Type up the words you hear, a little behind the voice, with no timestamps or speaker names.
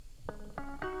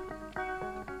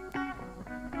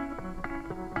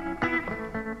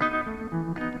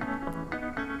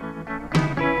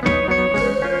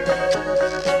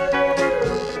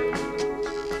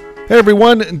Hey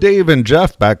everyone, Dave and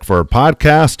Jeff back for a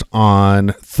podcast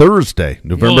on Thursday,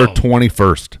 November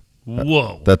 21st.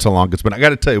 Whoa. That's how long it's been. I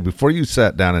got to tell you, before you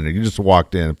sat down in there, you just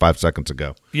walked in 5 seconds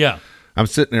ago. Yeah. I'm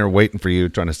sitting there waiting for you,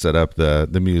 trying to set up the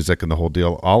music and the whole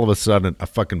deal. All of a sudden, a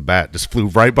fucking bat just flew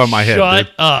right by my head. Shut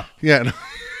Dude. up. Yeah. No.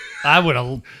 I would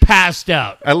have passed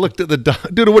out. I looked at the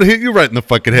dude. It would have hit you right in the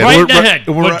fucking head. Right in the head.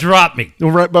 Would drop me.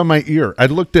 Right by my ear. I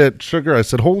looked at Sugar. I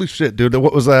said, "Holy shit, dude!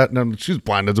 What was that?" And she's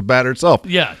blind as a bat herself.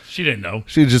 Yeah, she didn't know.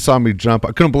 She just saw me jump.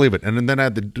 I couldn't believe it. And then I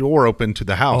had the door open to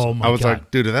the house. Oh, my I was God.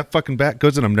 like, dude, if that fucking bat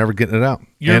goes in, I'm never getting it out.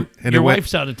 Your it went-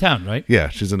 wife's out of town, right? Yeah,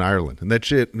 she's in Ireland. And that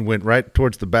shit went right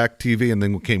towards the back TV and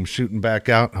then came shooting back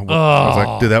out. I was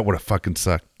like, dude, that would have fucking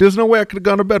sucked. There's no way I could have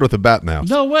gone to bed with a bat in the house.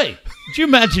 No way. Could you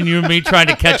imagine you and me trying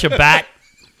to catch a bat?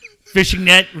 Fishing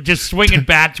net, just swinging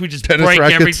bats, we just Tennis break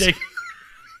rackets. everything.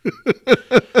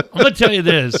 I'm going to tell you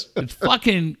this. It's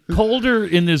fucking colder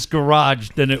in this garage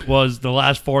than it was the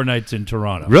last 4 nights in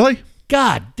Toronto. Really?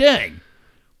 God dang.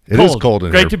 It is cold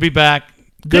in Great here. to be back.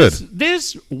 Good.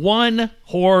 This one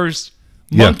horse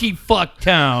monkey fuck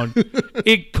town,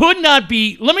 it could not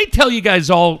be. Let me tell you guys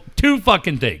all 2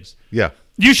 fucking things. Yeah.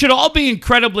 You should all be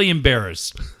incredibly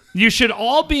embarrassed. You should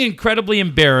all be incredibly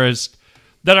embarrassed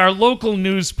that our local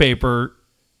newspaper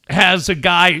has a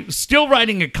guy still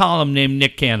writing a column named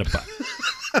Nick Canepa.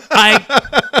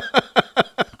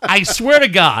 I swear to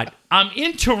God, I'm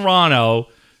in Toronto.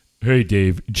 Hey,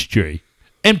 Dave, it's Jay.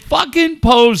 And fucking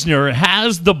Posner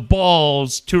has the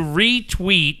balls to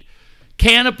retweet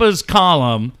Canepa's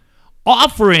column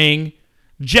offering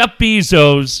Jeff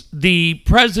Bezos, the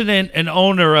president and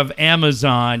owner of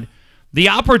Amazon, the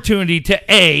opportunity to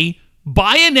A,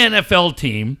 buy an NFL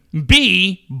team,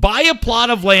 B, buy a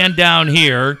plot of land down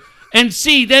here, and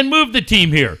C, then move the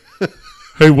team here.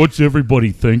 Hey, what's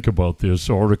everybody think about this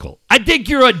article? I think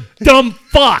you're a dumb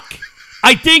fuck.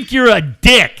 I think you're a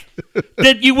dick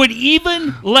that you would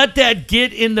even let that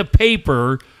get in the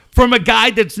paper from a guy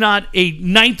that's not a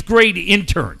 9th grade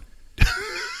intern.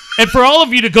 And for all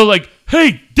of you to go like,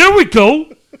 hey, there we go.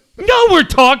 Now we're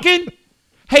talking.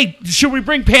 Hey, should we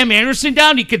bring Pam Anderson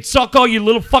down? He could suck all you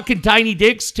little fucking tiny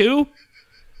dicks too?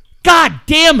 God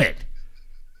damn it.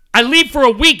 I leave for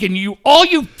a week and all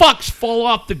you fucks fall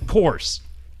off the course.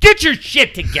 Get your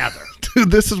shit together.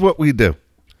 Dude, this is what we do.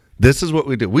 This is what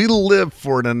we do. We live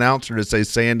for an announcer to say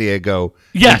San Diego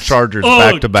and Chargers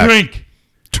back to back. Drink.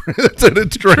 That's it.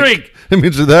 It's drink. It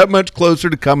means they're that much closer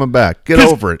to coming back. Get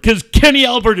over it. Because Kenny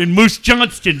Albert and Moose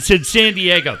Johnston said San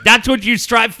Diego. That's what you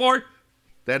strive for?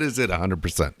 That is it,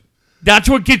 100%. That's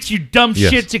what gets you dumb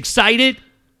Yes. shits excited?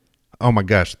 Oh, my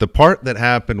gosh. The part that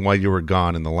happened while you were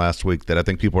gone in the last week that I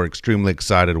think people are extremely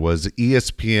excited was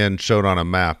ESPN showed on a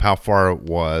map how far it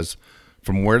was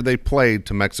from where they played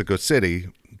to Mexico City,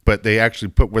 but they actually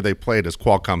put where they played as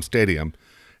Qualcomm Stadium,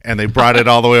 and they brought it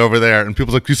all the way over there. And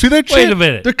people's like, you see that shit? Wait a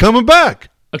minute. They're coming back.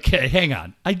 Okay, hang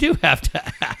on. I do have to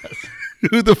ask.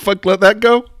 Who the fuck let that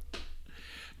go?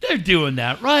 They're doing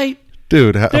that, right?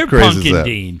 Dude, how They're crazy is punking that?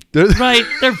 Dean, right?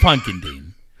 They're punking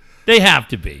Dean. They have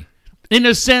to be. In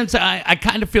a sense, I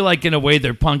kind of feel like in a way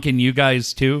they're punking you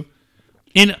guys too,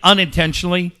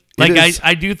 unintentionally. Like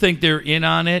I do think they're in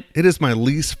on it. It is my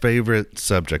least favorite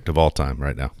subject of all time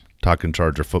right now, talking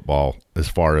Charger football as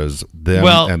far as them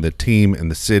and the team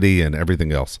and the city and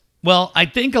everything else. Well, I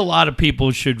think a lot of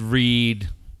people should read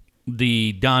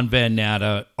the Don Van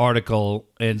Natta article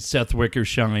and Seth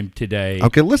Wickersheim today.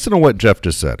 Okay, listen to what Jeff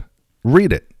just said.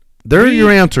 Read it. There are your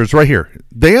answers right here.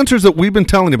 The answers that we've been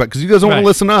telling you about, because you guys don't want to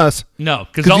listen to us. No,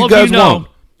 because all of you know,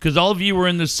 because all of you were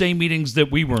in the same meetings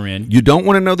that we were in. You don't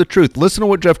want to know the truth. Listen to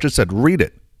what Jeff just said. Read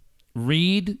it.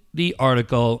 Read the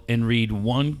article and read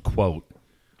one quote.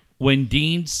 When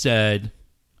Dean said,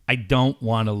 I don't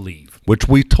want to leave. Which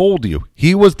we told you.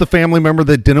 He was the family member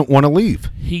that didn't want to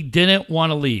leave. He didn't want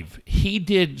to leave. He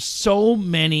did so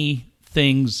many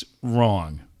things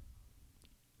wrong.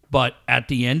 But at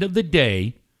the end of the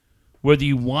day, whether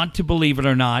you want to believe it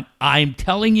or not, I'm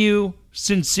telling you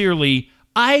sincerely,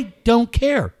 I don't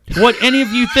care what any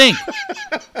of you think.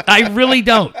 I really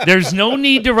don't. There's no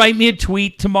need to write me a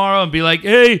tweet tomorrow and be like,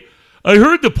 hey, I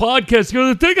heard the podcast.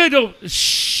 The thing I don't...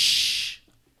 Shh.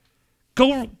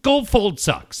 Go fold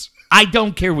sucks. I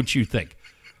don't care what you think.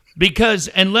 Because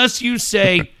unless you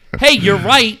say, hey, you're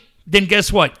right, then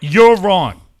guess what? You're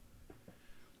wrong.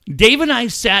 Dave and I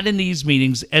sat in these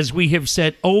meetings, as we have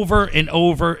said over and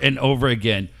over and over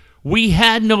again. We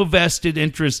had no vested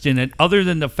interest in it other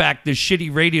than the fact this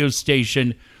shitty radio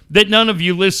station that none of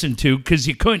you listened to because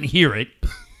you couldn't hear it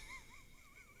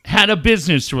had a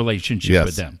business relationship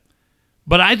with them.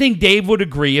 But I think Dave would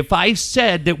agree if I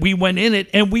said that we went in it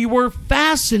and we were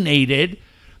fascinated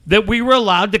that we were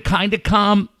allowed to kind of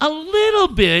come a little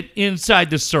bit inside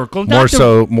the circle. More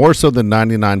so than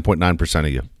 99.9% of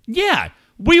you. Yeah,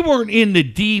 we weren't in the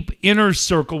deep inner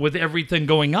circle with everything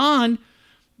going on,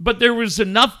 but there was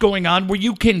enough going on where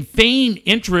you can feign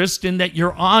interest in that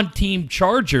you're on Team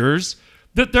Chargers,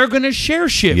 that they're going to share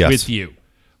shit with you.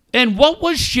 And what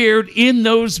was shared in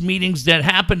those meetings that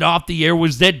happened off the air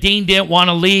was that Dean didn't want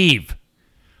to leave.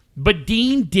 But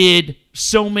Dean did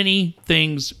so many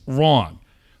things wrong.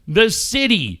 The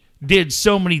city did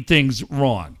so many things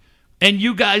wrong. And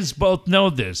you guys both know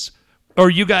this, or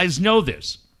you guys know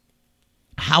this.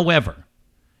 However,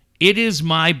 it is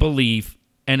my belief,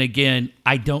 and again,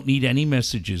 I don't need any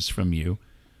messages from you,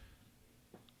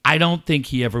 I don't think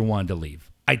he ever wanted to leave.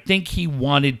 I think he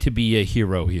wanted to be a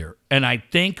hero here. And I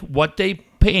think what they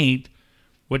paint,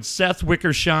 what Seth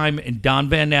Wickersheim and Don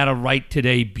Van Natta write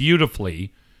today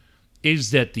beautifully,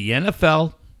 is that the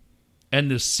NFL and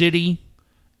the city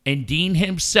and Dean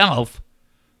himself,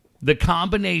 the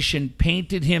combination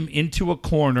painted him into a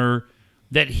corner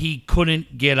that he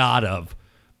couldn't get out of.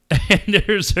 And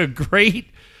there's a great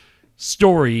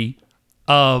story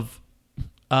of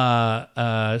Stan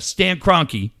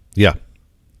Kroenke. Yeah.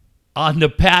 On the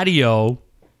patio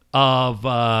of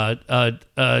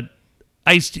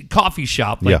iced coffee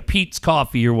shop, like Pete's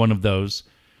Coffee or one of those,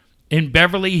 in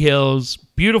Beverly Hills,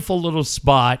 beautiful little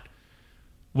spot,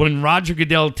 when Roger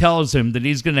Goodell tells him that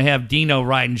he's going to have Dino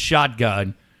riding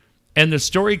shotgun, and the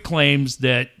story claims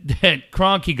that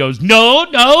Kroenke goes, no,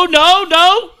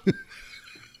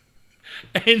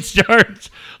 and starts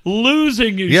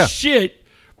losing his shit,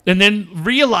 and then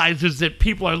realizes that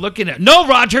people are looking at, no,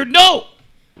 Roger, no!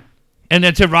 And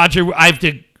then said, Roger, I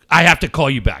have to call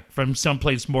you back from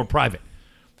someplace more private.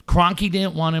 Kroenke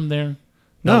didn't want him there.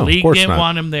 The league didn't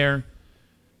want him there.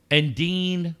 And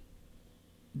Dean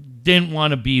didn't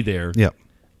want to be there. Yep.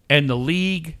 And the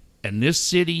league and this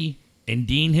city and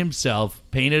Dean himself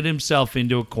painted himself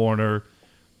into a corner.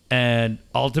 And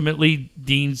ultimately,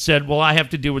 Dean said, well, I have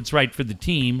to do what's right for the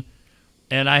team,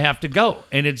 and I have to go.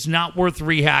 And it's not worth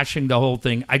rehashing the whole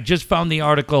thing. I just found the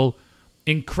article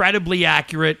incredibly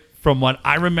accurate from what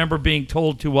I remember being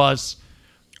told to us.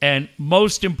 And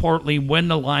most importantly, when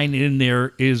the line in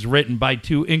there is written by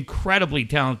two incredibly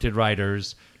talented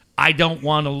writers, I don't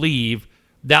want to leave.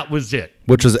 That was it.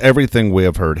 Which is everything we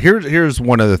have heard. Here's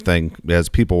one other thing, as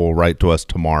people will write to us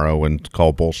tomorrow and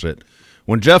call bullshit.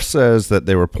 When Jeff says that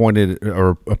they were pointed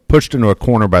or pushed into a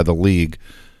corner by the league,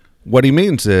 what he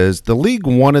means is the league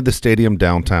wanted the stadium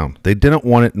downtown. They didn't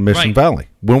want it in Mission Valley.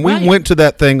 When we went to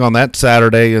that thing on that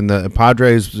Saturday in the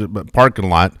Padres parking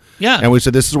lot, and we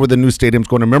said, this is where the new stadium's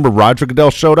going. Remember, Roger Goodell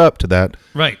showed up to that.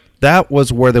 Right. That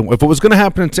was where if it was going to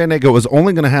happen in San Diego, it was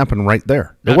only going to happen right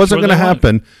there. It wasn't going to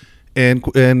happen in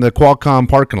the Qualcomm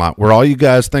parking lot where all you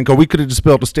guys think, we could have just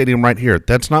built a stadium right here.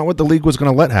 That's not what the league was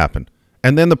going to let happen.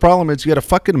 And then the problem is you had a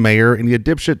fucking mayor and you had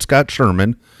dipshit Scott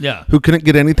Sherman who couldn't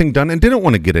get anything done and didn't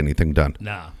want to get anything done.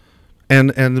 No.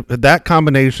 And that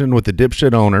combination with the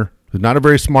dipshit owner, who's not a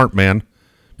very smart man,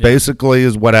 basically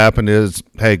is what happened is,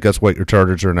 hey, guess what? Your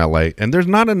Chargers are in L.A. And there's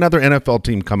not another NFL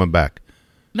team coming back.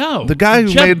 No. The guy who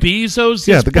Jeff made Bezos,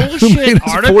 the guy who made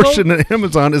his fortune at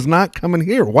Amazon is not coming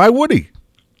here. Why would he?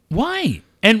 Why?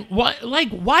 And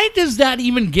why does that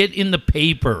even get in the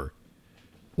paper?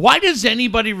 Why does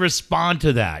anybody respond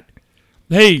to that?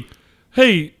 Hey,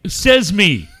 says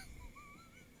me.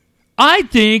 I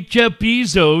think Jeff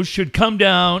Bezos should come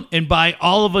down and buy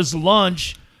all of us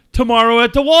lunch tomorrow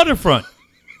at the waterfront.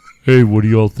 Hey, what do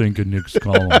y'all think of Nick's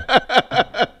column?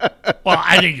 Well,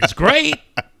 I think it's great.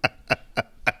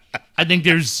 I think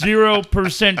there's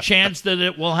 0% chance that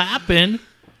it will happen,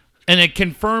 and it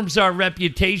confirms our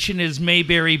reputation as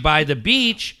Mayberry by the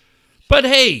beach. But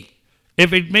hey,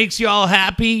 if it makes you all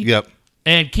happy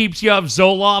and keeps you off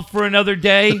Zoloft for another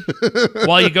day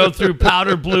while you go through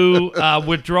powder blue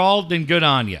withdrawal, then good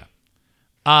on you.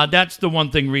 That's the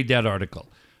one thing. Read that article.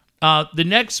 The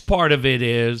next part of it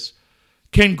is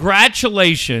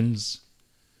congratulations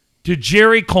to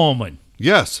Jerry Coleman.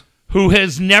 Yes. Who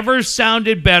has never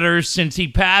sounded better since he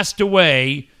passed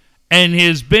away and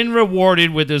has been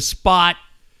rewarded with a spot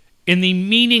in the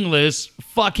meaningless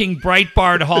fucking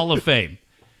Breitbart Hall of Fame.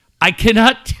 I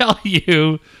cannot tell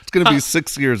you. It's going to be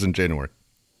 6 years in January.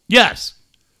 Yes.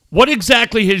 What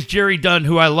exactly has Jerry done,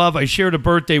 who I love? I shared a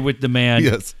birthday with the man.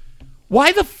 Yes.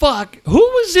 Why the fuck? Who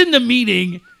was in the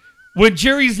meeting when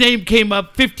Jerry's name came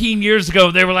up 15 years ago?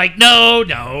 They were like, no.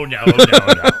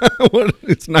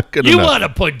 It's not good enough. You want to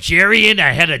put Jerry in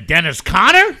ahead of Dennis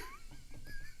Conner?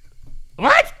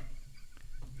 What?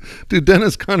 Dude,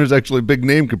 Dennis Conner's actually a big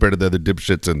name compared to the other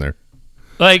dipshits in there.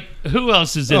 Like, who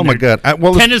else is in Oh there? my God!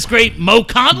 Tennis great Mo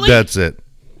Conley? That's it.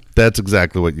 That's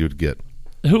exactly what you'd get.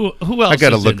 Who else I got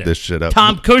to is in look there? this shit up.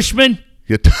 Tom Cushman?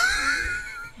 Yeah,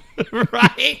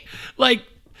 Right? Like,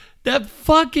 that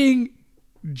fucking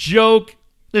joke.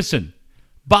 Listen,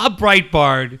 Bob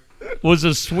Breitbart was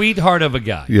a sweetheart of a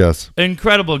guy. yes.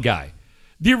 Incredible guy.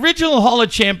 The original Hall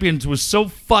of Champions was so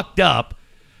fucked up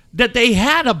that they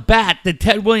had a bat that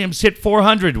Ted Williams hit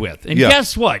 400 with. And Yeah.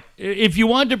 guess what? If you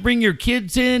wanted to bring your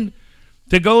kids in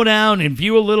to go down and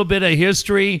view a little bit of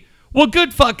history, well,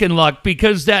 good fucking luck,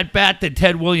 because that bat that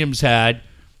Ted Williams had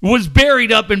was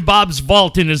buried up in Bob's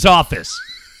vault in his office.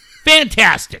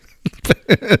 Fantastic.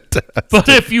 But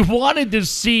if you wanted to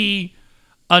see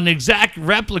an exact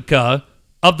replica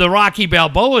of the Rocky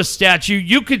Balboa statue,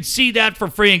 you could see that for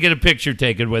free and get a picture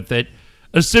taken with it,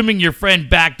 assuming your friend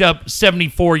backed up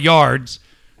 74 yards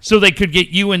so they could get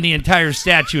you and the entire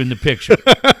statue in the picture.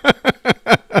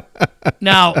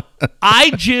 Now,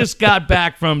 I just got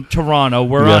back from Toronto,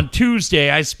 where on Tuesday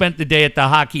I spent the day at the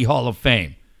Hockey Hall of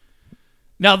Fame.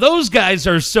 Now, those guys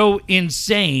are so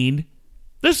insane.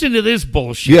 Listen to this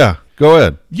bullshit. Yeah. Go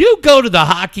ahead. You go to the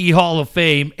Hockey Hall of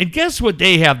Fame, and guess what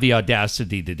they have the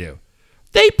audacity to do?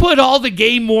 They put all the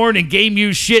game-worn and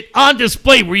game-used shit on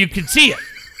display where you can see it.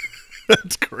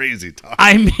 That's crazy talk.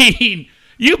 I mean,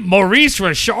 Maurice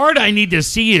Richard, I need to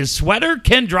see his sweater.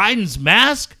 Ken Dryden's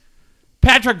mask.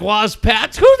 Patrick Waugh's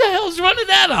Pats. Who the hell's running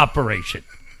that operation?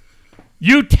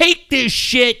 You take this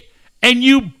shit and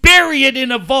you bury it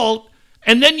in a vault,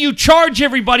 and then you charge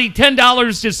everybody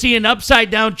 $10 to see an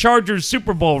upside-down Chargers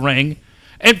Super Bowl ring,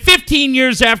 and 15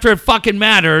 years after it fucking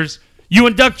matters, you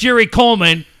induct Jerry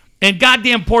Coleman, and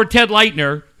goddamn poor Ted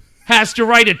Leitner has to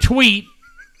write a tweet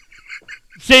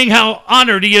saying how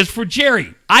honored he is for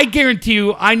Jerry. I guarantee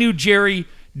you, I knew Jerry,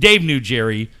 Dave knew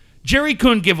Jerry. Jerry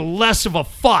couldn't give less of a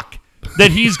fuck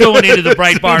that he's going into the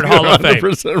Breitbart Hall of Fame.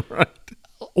 100% right.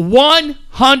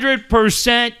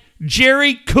 100%.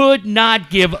 Jerry could not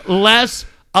give less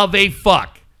of a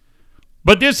fuck.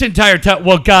 But this entire time,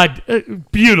 well, God,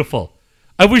 beautiful.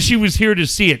 I wish he was here to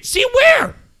see it. See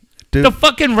where? Dude, The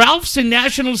fucking Ralph's in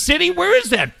National City? Where is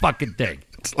that fucking thing?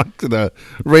 it's like the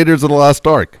Raiders of the Lost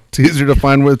Ark. It's easier to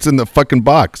find what's in the fucking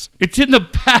box. It's in the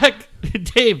back,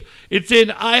 Dave. It's in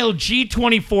aisle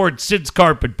G24 at Sid's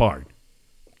Carpet Barn.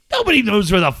 Nobody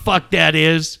knows where the fuck that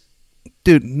is.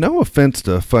 Dude, no offense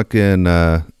to fucking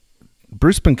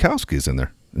Bruce Binkowski's in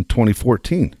there in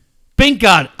 2014. Bink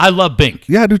God, I love Bink.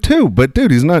 Yeah, I do too. But dude,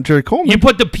 he's not Jerry Coleman. You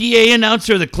put the PA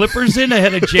announcer of the Clippers in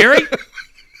ahead of Jerry?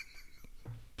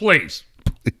 Please.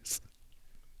 Please.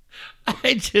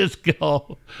 I just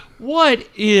go, what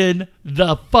in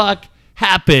the fuck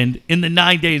happened in the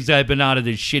 9 days I've been out of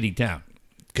this shitty town?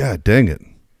 God dang it.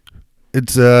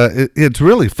 It's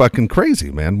really fucking crazy,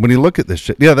 man. When you look at this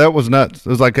shit. Yeah, that was nuts. It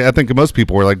was like, I think most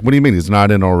people were like, what do you mean he's not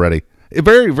in already?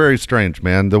 Very, very strange,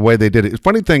 man, the way they did it. The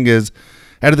funny thing is,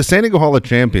 out of the San Diego Hall of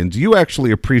Champions, you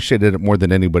actually appreciated it more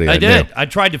than anybody I did. knew. I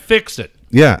tried to fix it.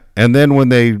 Yeah, and then when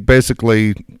they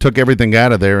basically took everything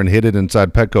out of there and hid it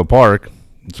inside Petco Park,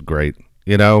 it's great.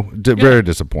 You know, very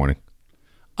disappointing.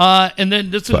 And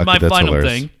then this is my That's final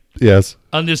hilarious. thing Yes.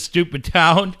 on this stupid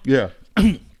town. Yeah.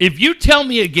 If you tell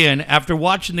me again after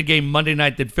watching the game Monday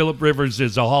night that Phillip Rivers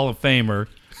is a Hall of Famer,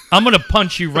 I'm going to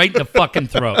punch you right in the fucking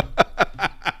throat.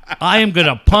 I am going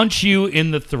to punch you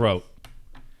in the throat.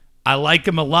 I like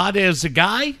him a lot as a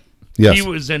guy. Yes. He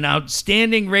was an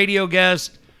outstanding radio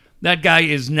guest. That guy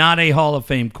is not a Hall of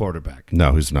Fame quarterback.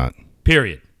 No, he's not.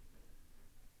 Period.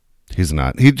 He's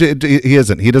not. He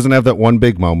isn't. He doesn't have that one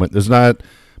big moment. There's not.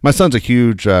 My son's a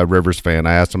huge Rivers fan.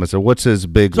 I asked him. I said, "What's his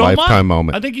big So am I. lifetime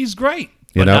moment?" I think he's great,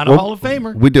 You but know, not a Well, Hall of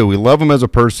Famer. We do. We love him as a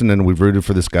person, and we've rooted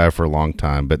for this guy for a long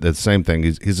time. But the same thing.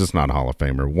 He's just not a Hall of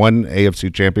Famer. One AFC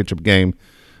Championship game,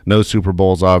 no Super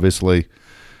Bowls, obviously.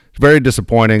 It's very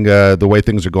disappointing the way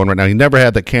things are going right now. He never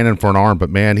had that cannon for an arm, but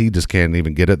man, he just can't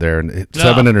even get it there. And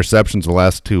 7 interceptions the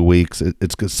last 2 weeks.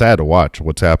 It's sad to watch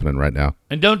what's happening right now.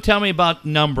 And don't tell me about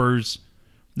numbers.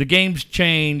 The game's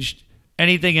changed.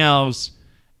 Anything else?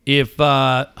 If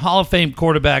Hall of Fame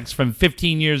quarterbacks from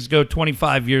 15 years ago,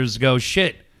 25 years ago,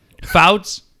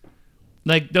 Fouts,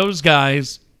 like those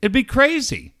guys, it'd be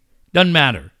crazy. Doesn't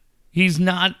matter. He's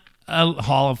not a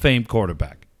Hall of Fame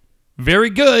quarterback. Very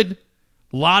good.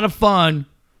 A lot of fun.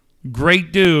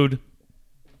 Great dude.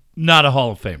 Not a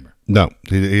Hall of Famer. No,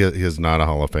 he is not a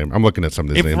Hall of Famer. I'm looking at some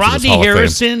of these If names. Rodney Hall of Fame.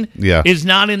 Harrison Yeah. is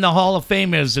not in the Hall of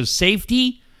Fame as a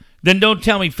safety, then don't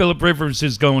tell me Phillip Rivers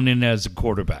is going in as a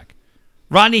quarterback.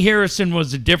 Rodney Harrison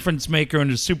was a difference maker and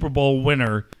a Super Bowl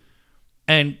winner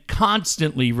and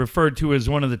constantly referred to as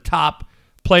one of the top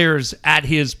players at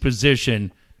his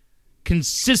position,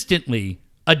 consistently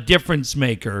a difference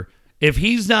maker. If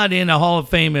he's not in a Hall of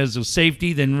Fame as a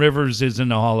safety, then Rivers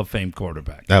isn't a Hall of Fame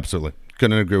quarterback. Absolutely.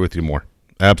 Couldn't agree with you more.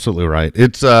 Absolutely right.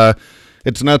 It's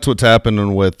nuts what's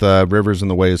happening with Rivers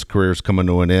and the way his career is coming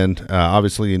to an end.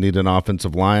 Obviously, you need an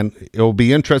offensive line. It will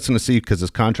be interesting to see because his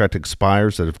contract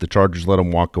expires that if the Chargers let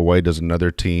him walk away, does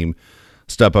another team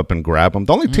step up and grab him?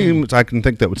 The only teams I can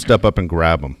think that would step up and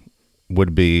grab him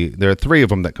would be, there are three of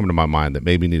them that come to my mind that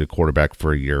maybe need a quarterback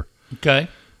for a year. Okay.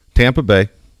 Tampa Bay,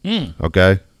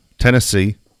 okay,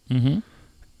 Tennessee,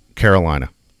 Carolina.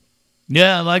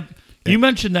 Yeah, like you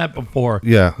mentioned that before.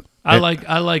 Yeah. I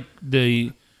like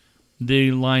the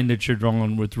line that you're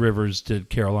drawing with Rivers to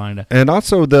Carolina. And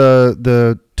also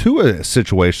the Tua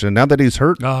situation, now that he's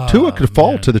hurt, Tua could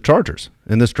fall to the Chargers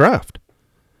in this draft.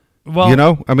 Well, You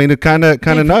know, I mean, it kind of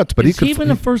nuts, but is he could. he even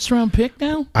a first-round pick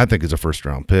now? I think he's a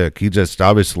first-round pick. He just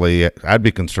obviously, I'd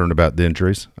be concerned about the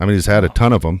injuries. I mean, he's had a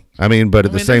ton of them. I mean, but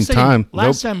at the same time,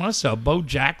 last time I saw Bo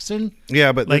Jackson,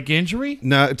 yeah, but injury.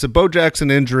 No, it's a Bo Jackson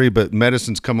injury, but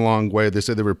medicine's come a long way. They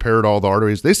said they repaired all the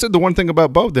arteries. They said the one thing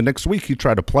about Bo, the next week he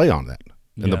tried to play on that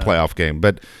in the playoff game.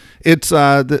 But it's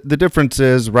the difference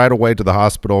is right away to the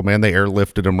hospital, man. They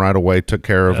airlifted him right away, took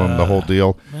care of him, the whole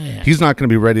deal. Man. He's not going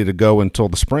to be ready to go until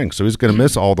the spring, so he's going to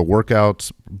miss all the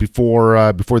workouts before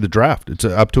the draft. It's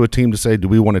up to a team to say, do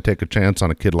we want to take a chance on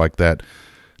a kid like that?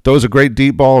 Throws a great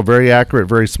deep ball, very accurate,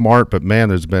 very smart, but man,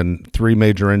 there's been 3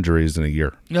 major injuries in a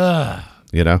year.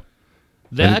 You know?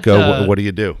 That What do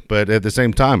you do? But at the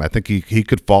same time, I think he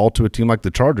could fall to a team like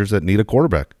the Chargers that need a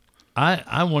quarterback.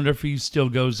 I wonder if he still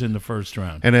goes in the first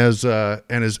round. And his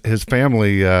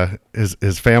family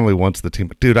his family wants the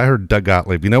team. Dude, I heard Doug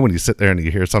Gottlieb. You know when you sit there and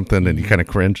you hear something and you kind of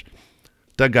cringe?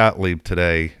 Doug Gottlieb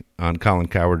today on Colin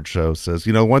Cowherd's show says,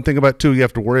 you know, one thing about Tua you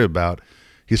have to worry about,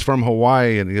 he's from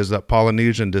Hawaii and he has that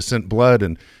Polynesian descent blood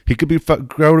and he could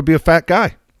grow to be a fat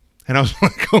guy. And I was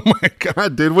like, oh my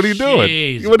God, dude, what are you doing?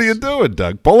 Jesus. What are you doing,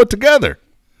 Doug? Pull it together.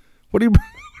 What are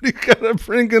you got to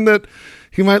bring in that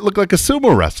he might look like a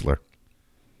sumo wrestler?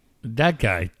 That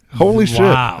guy. Holy shit.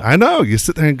 I know. You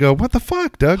sit there and go, what the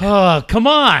fuck, Doug? Oh, come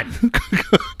on.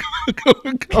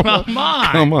 Come on.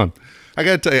 Come on. I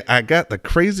got to tell you, I got the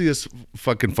craziest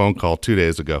fucking phone call 2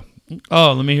 days ago.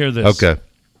 Oh, let me hear this. Okay.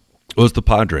 It was the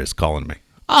Padres calling me.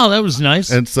 Oh, that was nice.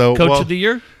 And so, Coach of the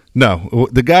year? No,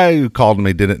 the guy who called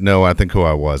me didn't know, I think, who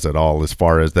I was at all as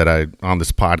far as that I on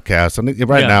this podcast. And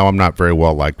right now, I'm not very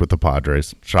well liked with the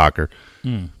Padres. Shocker.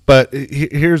 But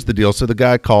here's the deal. So the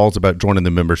guy calls about joining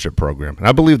the membership program. And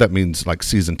I believe that means like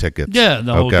season tickets. Yeah,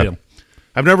 the whole deal.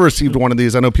 I've never received one of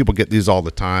these. I know people get these all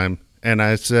the time. And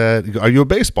I said, are you a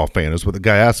baseball fan? Is what the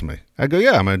guy asked me. I go,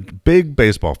 yeah, I'm a big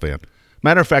baseball fan.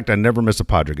 Matter of fact, I never miss a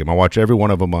Padre game. I watch every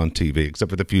one of them on TV,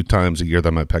 except for the few times a year that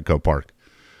I'm at Petco Park.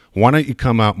 Why don't you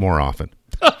come out more often?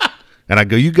 And I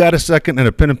go, you got a second and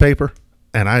a pen and paper?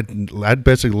 And I'd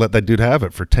basically let that dude have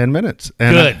it for 10 minutes.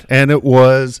 And Good. And it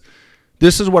was,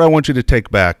 this is what I want you to take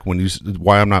back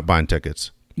why I'm not buying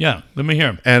tickets. Yeah, let me hear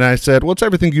him. And I said, well, it's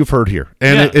everything you've heard here.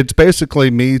 And it's basically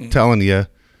me telling you,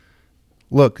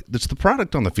 look, it's the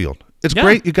product on the field. It's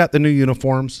great you got the new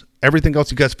uniforms. Everything else,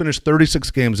 you guys finished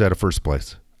 36 games out of first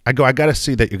place. I go, I got to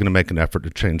see that you're going to make an effort to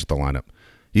change the lineup.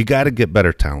 You got to get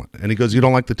better talent. And he goes, you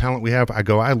don't like the talent we have? I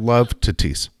go, I love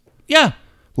Tatis. Yeah.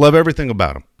 Love everything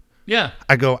about him. Yeah.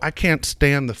 I go, I can't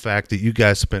stand the fact that you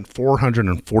guys spent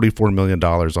 $444 million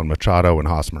on Machado and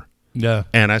Hosmer. Yeah.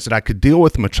 And I said, I could deal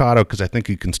with Machado because I think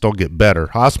he can still get better.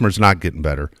 Hosmer's not getting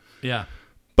better. Yeah.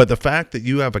 But the fact that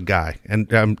you have a guy, and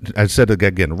I said it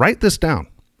again, write this down.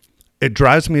 It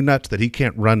drives me nuts that he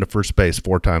can't run to first base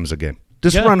 4 times a game.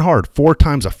 Just run hard 4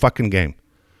 times a fucking game.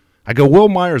 I go, Will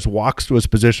Myers walks to his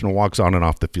position and walks on and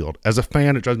off the field. As a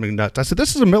fan, it drives me nuts. I said,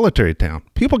 this is a military town.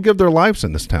 People give their lives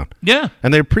in this town. Yeah.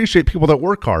 And they appreciate people that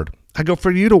work hard. I go,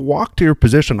 for you to walk to your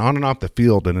position on and off the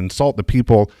field and insult the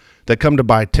people that come to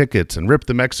buy tickets and rip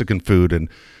the Mexican food and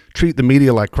treat the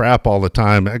media like crap all the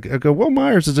time. I go, Will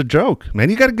Myers is a joke. Man,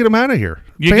 you got to get him out of here.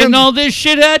 You getting all this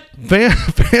shit at?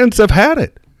 Fans have had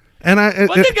it. And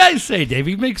what did the guy say, Dave?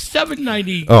 He makes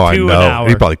 $7.92 I know. an hour.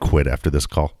 He probably quit after this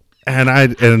call.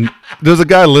 And there's a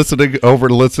guy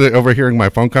overhearing my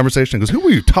phone conversation. He goes, who were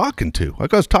you talking to? I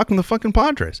was talking to the fucking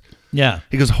Padres. Yeah.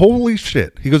 He goes, holy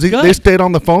shit. He goes, they stayed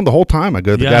on the phone the whole time. I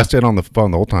go, the guy stayed on the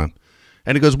phone the whole time.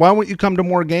 And he goes, why won't you come to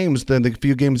more games than the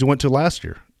few games you went to last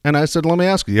year? And I said, let me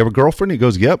ask you, you have a girlfriend? He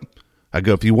goes, yep. I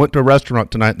go, if you went to a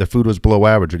restaurant tonight and the food was below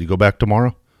average, would you go back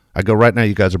tomorrow? I go, right now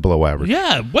you guys are below average.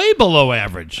 Yeah, way below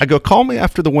average. I go, call me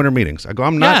after the winter meetings. I go,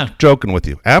 I'm not joking with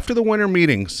you. After the winter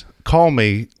meetings, call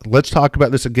me. Let's talk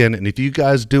about this again. And if you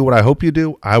guys do what I hope you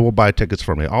do, I will buy tickets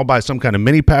from you. I'll buy some kind of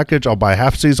mini package. I'll buy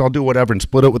half seats. I'll do whatever and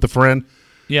split it with a friend.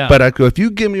 Yeah. But I go, if you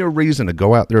give me a reason to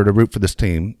go out there to root for this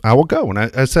team, I will go. And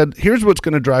I said, here's what's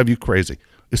going to drive you crazy.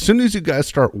 As soon as you guys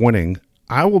start winning,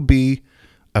 I will be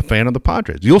a fan of the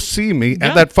Padres. You'll see me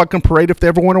at that fucking parade if they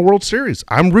ever win a World Series.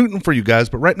 I'm rooting for you guys,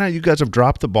 but right now you guys have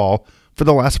dropped the ball for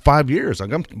the last 5 years.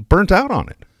 Like, I'm burnt out on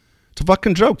it. It's a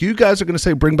fucking joke. You guys are going to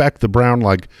say bring back the Brown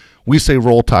like we say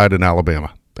Roll Tide in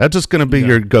Alabama. That's just going to be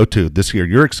your go-to this year.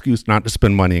 Your excuse not to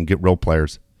spend money and get real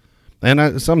players.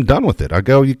 And so I'm done with it. I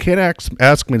go, you can't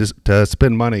ask me to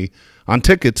spend money on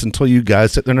tickets until you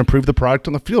guys sit there and improve the product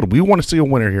on the field. We want to see a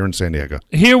winner here in San Diego.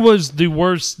 Here was the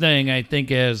worst thing, I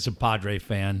think, as a Padre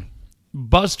fan.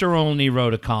 Buster Olney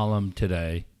wrote a column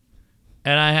today,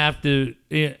 and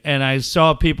I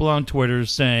saw people on Twitter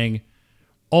saying,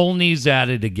 Olney's at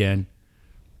it again.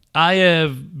 I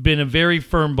have been a very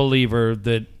firm believer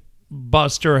that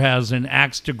Buster has an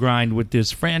axe to grind with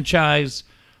this franchise.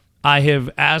 I have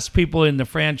asked people in the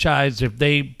franchise if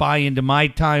they buy into my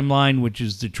timeline, which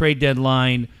is the trade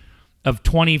deadline of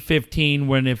 2015,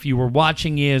 when if you were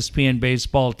watching ESPN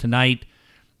Baseball tonight,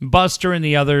 Buster and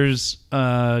the others,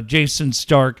 Jason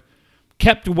Stark,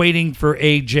 kept waiting for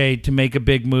AJ to make a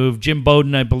big move. Jim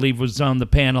Bowden, I believe, was on the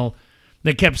panel.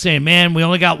 They kept saying, man, we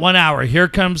only got 1 hour. Here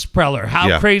comes Preller.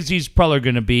 How crazy is Preller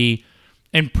going to be?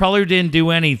 And Preller didn't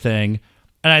do anything.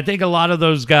 And I think a lot of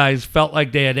those guys felt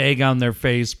like they had egg on their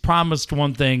face, promised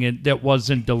one thing that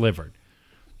wasn't delivered.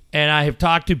 And I have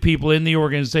talked to people in the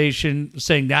organization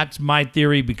saying that's my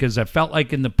theory, because I felt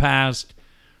like in the past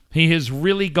he has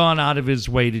really gone out of his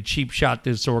way to cheap shot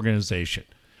this organization.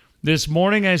 This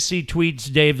morning I see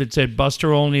tweets, Dave, that said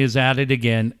Buster Olney is at it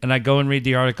again. And I go and read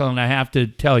the article, and I have to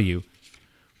tell you,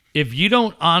 if you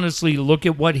don't honestly look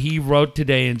at what he wrote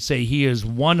today and say he is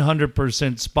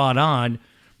 100% spot on,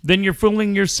 then you're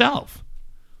fooling yourself.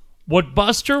 What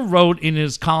Buster wrote in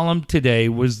his column today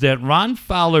was that Ron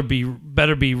Fowler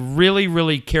better be really,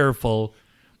 really careful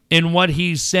in what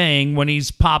he's saying when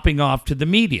he's popping off to the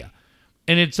media.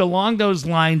 And it's along those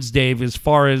lines, Dave, as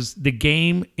far as the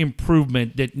game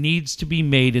improvement that needs to be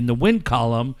made in the win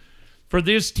column for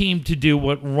this team to do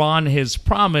what Ron has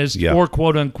promised, or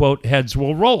quote-unquote heads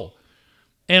will roll.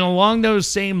 And along those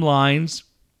same lines,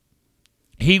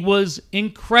 he was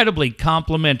incredibly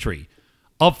complimentary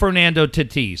of Fernando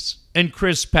Tatis and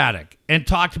Chris Paddock, and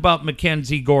talked about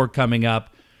Mackenzie Gore coming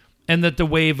up, and that the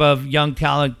wave of young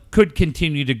talent could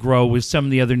continue to grow with some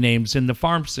of the other names in the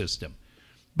farm system.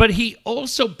 But he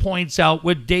also points out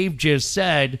what Dave just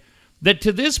said, that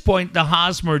to this point, the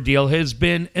Hosmer deal has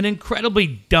been an incredibly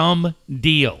dumb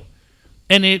deal.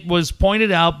 And it was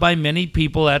pointed out by many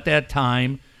people at that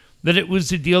time that it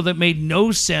was a deal that made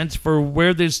no sense for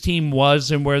where this team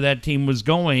was and where that team was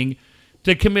going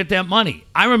to commit that money.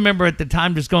 I remember at the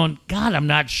time just going, God, I'm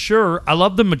not sure. I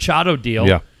love the Machado deal.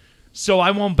 Yeah. So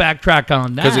I won't backtrack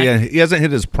on that. Because he hasn't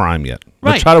hit his prime yet.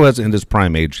 Right. Machado hasn't hit his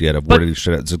prime age yet of what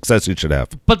success he should have.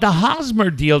 But the Hosmer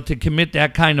deal to commit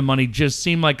that kind of money just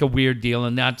seemed like a weird deal,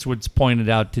 and that's what's pointed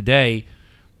out today.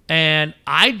 And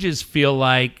I just feel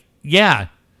like,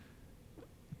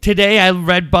 today I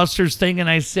read Buster's thing and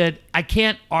I said, I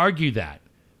can't argue that.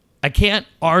 I can't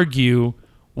argue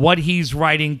what he's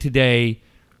writing today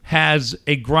has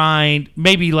a grind,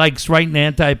 maybe likes writing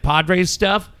anti-Padres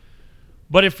stuff.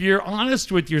 But if you're honest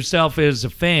with yourself as a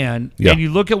fan, and you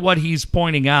look at what he's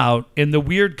pointing out and the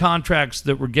weird contracts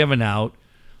that were given out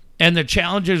and the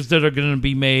challenges that are going to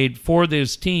be made for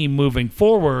this team moving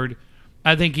forward,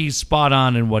 I think he's spot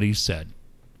on in what he said.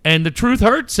 And the truth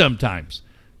hurts sometimes.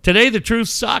 Today, the truth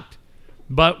sucked.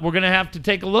 But we're going to have to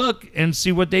take a look and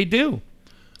see what they do.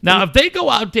 Now, if they go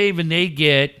out, Dave, and they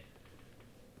get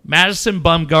Madison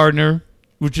Bumgarner,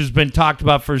 which has been talked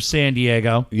about for San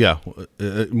Diego. Yeah,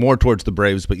 more towards the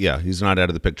Braves, but he's not out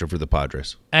of the picture for the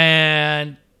Padres.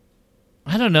 And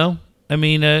I don't know. I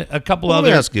mean, a couple other.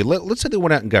 Let me ask you. Let's say they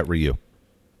went out and got Ryu.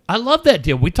 I love that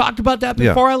deal. We talked about that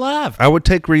before I left. I would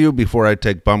take Ryu before I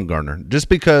take Bumgarner, just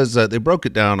because they broke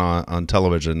it down on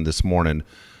television this morning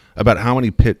about how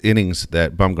many innings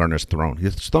that Bumgarner's thrown.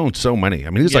 He's thrown so many.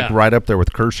 I mean, he's like right up there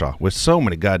with Kershaw with so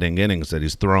many goddamn innings that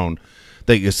he's thrown.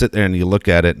 That you sit there and you look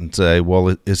at it and say,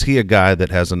 well, is he a guy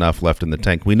that has enough left in the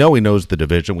tank? We know he knows the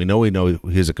division. We know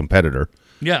he's a competitor.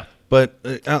 Yeah. But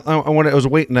I was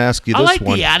waiting to ask you this one. I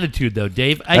like the attitude, though,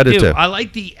 Dave. I do. I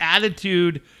like the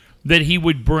attitude that he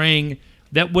would bring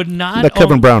that would not... That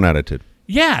Kevin Brown attitude.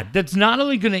 Yeah, that's not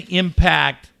only going to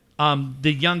impact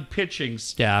the young pitching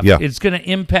staff, it's going to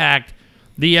impact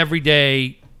the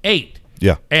everyday 8.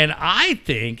 Yeah. And I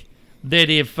think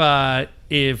that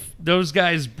if those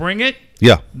guys bring it,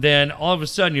 then all of a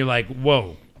sudden you're like,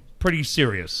 whoa, pretty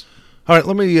serious. All right,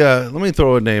 let me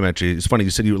throw a name at you. It's funny you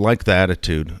said you like the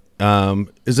attitude.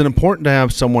 Is it important to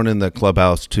have someone in the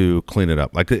clubhouse to clean it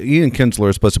up? Like Ian Kinsler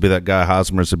is supposed to be that guy.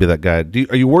 Hosmer is to be that guy.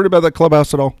 Are you worried about that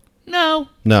clubhouse at all? No.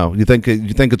 No, you think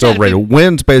it's overrated?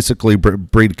 Wins basically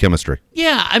breed chemistry.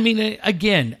 Yeah, I mean,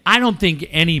 again, I don't think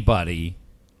anybody.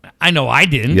 I know I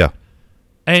didn't. Yeah.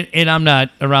 And I'm not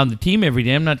around the team every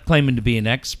day. I'm not claiming to be an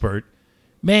expert.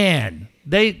 Man,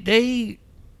 I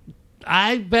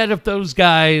bet if those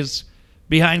guys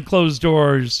behind closed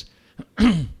doors,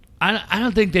 I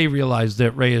don't think they realized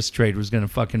that Reyes trade was going to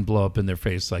fucking blow up in their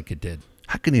face like it did.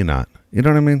 How can you not? You know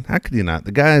what I mean? How can you not?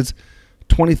 The guy's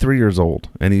 23 years old,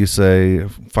 and you say,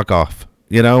 fuck off.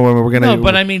 You know, we're going to... No,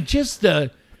 but I mean,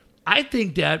 I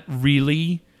think that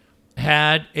really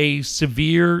had a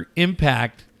severe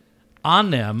impact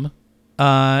on them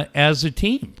as a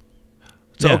team.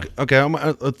 So, Yeah. okay, I'm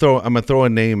gonna throw a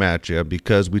name at you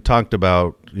because we talked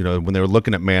about, when they were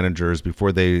looking at managers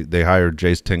before they hired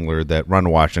Jace Tingler, that Ron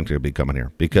Washington would be coming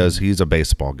here because he's a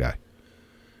baseball guy.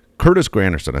 Curtis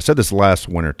Granderson, I said this last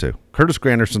winter too. Curtis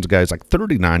Granderson's a guy, he's like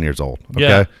 39 years old. Okay.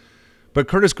 Yeah. But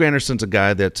Curtis Granderson's a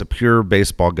guy that's a pure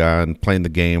baseball guy and playing the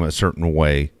game a certain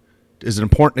way. Is it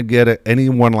important to get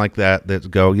anyone like that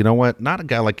go, you know what? Not a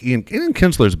guy like Ian. Ian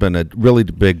Kinsler's been a really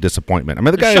big disappointment. I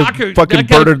mean, the guy Shocker, fucking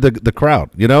birded the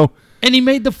crowd, And he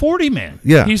made the 40-man.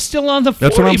 Yeah. He's still on the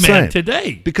That's what I'm 40-man saying.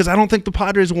 today. Because I don't think the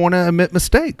Padres want to admit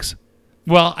mistakes.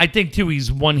 Well, I think, too,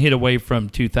 he's one hit away from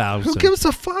 2000. Who gives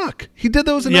a fuck? He did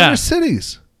those in Yeah. other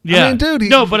cities. Yeah. I mean, dude,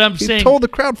 No, but I'm he saying- told the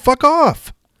crowd, fuck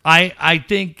off. I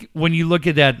think when you look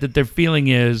at that their feeling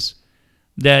is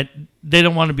that they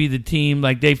don't want to be the team.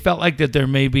 Like, they felt like that there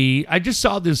may be... I just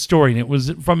saw this story, and it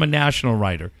was from a national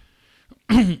writer,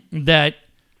 that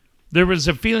there was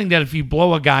a feeling that if you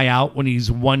blow a guy out when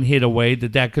he's one hit away,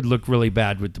 that could look really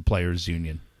bad with the players'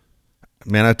 union.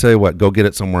 Man, I tell you what, go get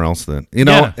it somewhere else then.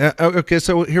 Okay,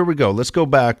 so here we go. Let's go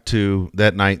back to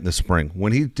that night in the spring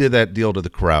when he did that deal to the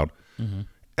crowd. Mm-hmm.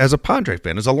 As a Padre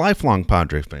fan, as a lifelong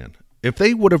Padre fan, if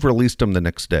they would have released him the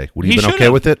next day, would you have been okay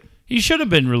with it? He should have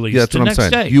been released Yeah, that's the what I'm next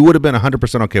saying. day. You would have been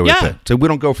 100% okay with Yeah. it. So we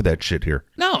don't go for that shit here.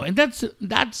 No, and that's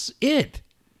it.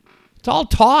 It's all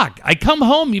talk. I come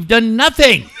home, you've done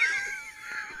nothing.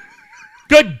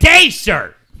 Good day,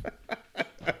 sir.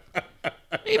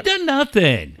 You've done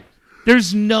nothing.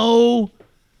 There's no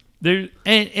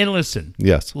and listen.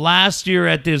 Yes. Last year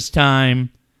at this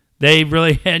time, they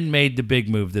really hadn't made the big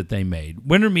move that they made.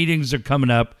 Winter meetings are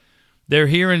coming up. They're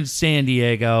here in San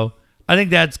Diego. I think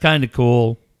that's kind of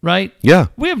cool, right? Yeah.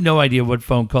 We have no idea what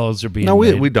phone calls are being No,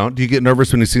 made. we don't. Do you get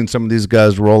nervous when you see some of these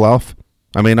guys roll off?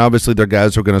 I mean, obviously, they're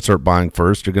guys who are going to start buying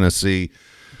first. You're going to see,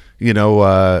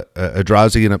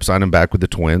 Adrazi end up signing back with the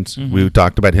Twins. Mm-hmm. We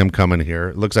talked about him coming here.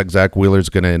 It looks like Zach Wheeler's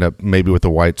going to end up maybe with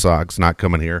the White Sox, not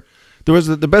coming here. There was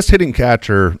the best hitting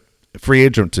catcher, free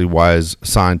agency-wise,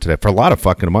 signed today for a lot of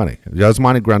fucking money.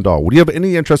 Yasmani Grandal. Would you have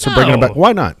any interest in bringing him back?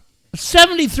 Why not?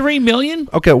 $73 million?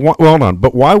 Okay, well, hold on.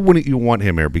 But why wouldn't you want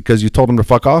him here? Because you told him to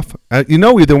fuck off? You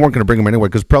know they weren't going to bring him anyway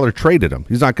because Preller traded him.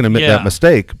 He's not going to admit that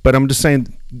mistake. But I'm just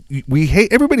saying,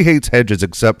 everybody hates Hedges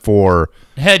except for...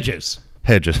 Hedges.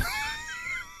 Hedges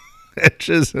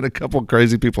and a couple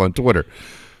crazy people on Twitter.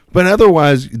 But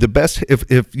otherwise, the best...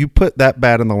 If you put that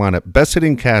bat in the lineup, best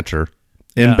hitting catcher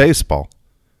in baseball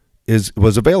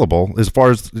was available as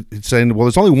far as saying, well,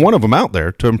 there's only one of them out there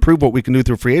to improve what we can do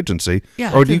through free agency.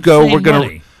 Yeah, or do you go, we're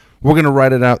gonna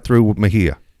write it out through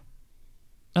Mejia?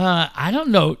 I don't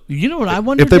know. You know what I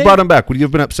wonder? If they brought him back, would you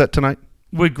have been upset tonight?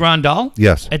 With Grandal?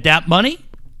 Yes. At that money?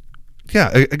 Yeah.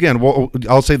 Again, well,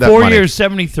 I'll say that 4 money. years,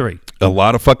 73. A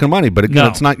lot of fucking money, but again,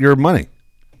 it's not your money.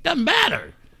 Doesn't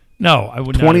matter. No, I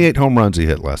would not. 28 home runs he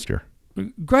hit last year.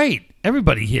 Great.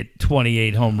 Everybody hit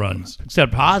 28 home runs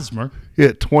except Hosmer. He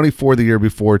hit 24 the year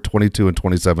before, 22 and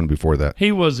 27 before that.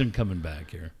 He wasn't coming back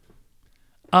here.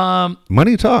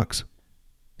 Money talks.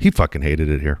 He fucking hated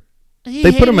it here.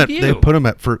 They put him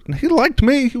at first. He liked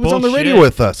me. He was on the radio Bullshit.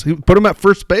 with us. He put him at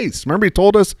first base. Remember he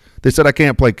told us? They said I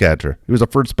can't play catcher. He was a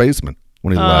first baseman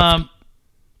when he left.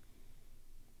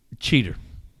 Cheater.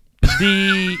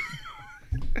 Dude,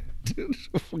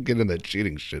 we'll get into that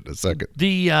cheating shit in a second.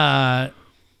 The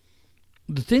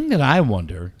thing that I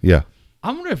wonder, Yeah.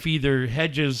 I wonder if either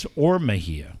Hedges or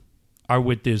Mejia are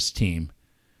with this team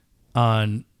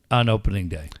on opening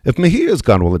day. If Mejia's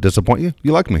gone, will it disappoint you?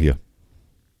 You like Mejia?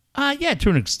 Yeah, to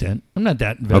an extent. I'm not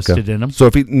that invested in them. So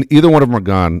if either one of them are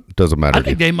gone, it doesn't matter. I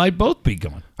think they might both be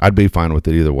gone. I'd be fine with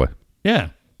it either way. Yeah.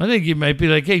 I think you might be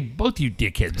like, hey, both you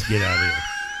dickheads, get out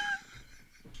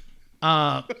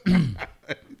of here.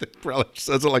 Probably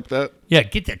says it like that. Yeah,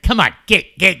 get there. Come on. Get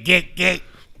out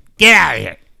of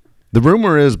here. The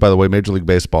rumor is, by the way, Major League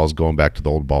Baseball is going back to the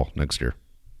old ball next year.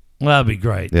 Well, that'd be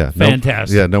great. Yeah,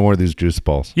 fantastic. No more of these juice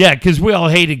balls. Yeah, because we all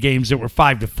hated games that were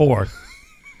 5-4.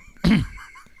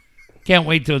 Can't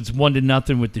wait till it's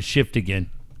 1-0 with the shift again.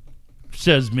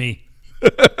 Says me.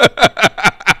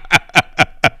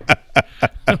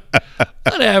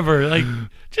 Whatever. Like,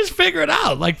 just figure it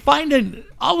out. Like,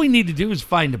 all we need to do is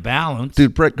find a balance.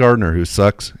 Dude, Brett Gardner, who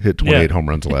sucks, hit 28 home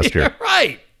runs last year. You're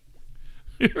right.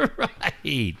 You're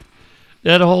right.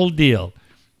 That whole deal.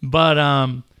 But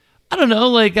I don't know.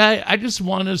 Like, I just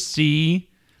want to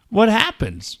see what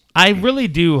happens. I really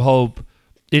do hope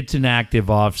it's an active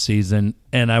off season,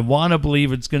 and I want to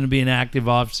believe it's going to be an active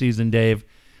off season, Dave.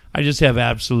 I just have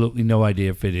absolutely no idea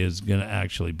if it is going to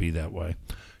actually be that way.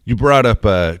 You brought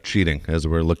up cheating as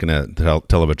we're looking at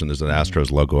television. There's an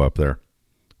Astros logo up there.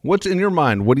 What's in your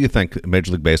mind? What do you think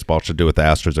Major League Baseball should do with the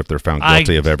Astros if they're found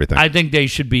guilty of everything? I think they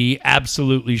should be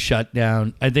absolutely shut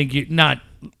down. I think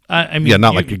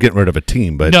like you're getting rid of a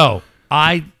team, but no,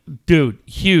 dude,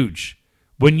 huge.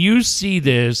 When you see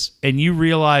this and you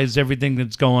realize everything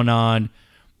that's going on,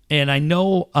 and I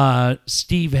know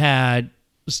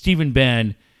Stephen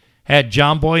Ben had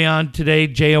John Boy on today,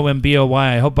 Jomboy.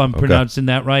 I hope I'm pronouncing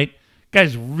that right.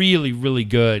 Guy's really, really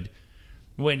good.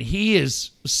 When he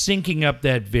is syncing up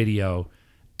that video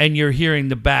and you're hearing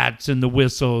the bats and the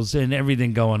whistles and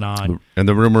everything going on. And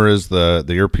the rumor is the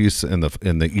earpiece in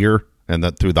the ear and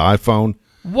that through the iPhone.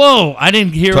 Whoa, I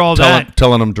didn't hear all that.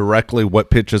 Telling them directly what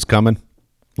pitch is coming.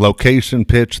 Location,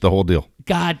 pitch, the whole deal.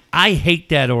 God, I hate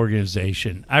that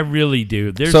organization. I really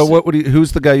do. So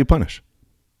who's the guy you punish?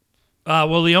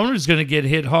 Well, the owner's going to get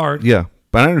hit hard. Yeah,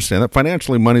 but I understand that.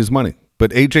 Financially, money's money.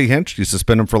 But A.J. Hinch, you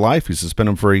suspend him for life. You suspend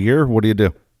him for a year. What do you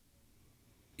do?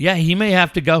 Yeah, he may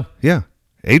have to go. Yeah,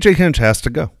 A.J. Hinch has to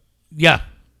go. Yeah,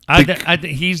 I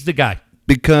think he's the guy.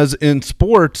 Because in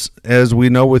sports, as we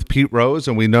know with Pete Rose,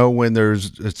 and we know when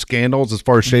there's scandals as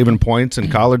far as shaving points in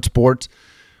college sports,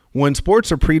 when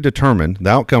sports are predetermined, the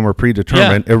outcome are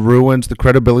predetermined, It ruins the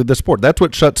credibility of the sport. That's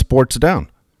what shuts sports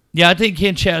down. Yeah, I think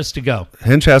Hinch has to go.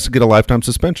 Hinch has to get a lifetime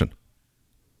suspension.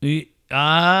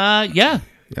 Yeah.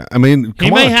 Yeah, I mean,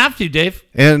 he may have to, Dave.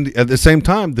 And at the same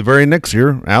time, the very next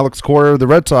year, Alex Cora of the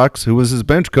Red Sox, who was his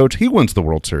bench coach, he wins the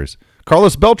World Series.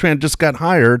 Carlos Beltran just got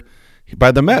hired by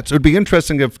the Mets. It would be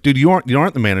interesting if, dude, you aren't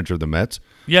the manager of the Mets.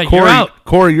 Yeah, Corey, you're out.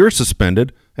 Corey, you're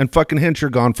suspended, and fucking Hinch, you're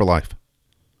gone for life.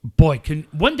 Boy,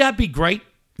 wouldn't that be great?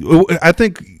 I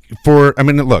think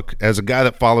look, as a guy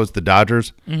that follows the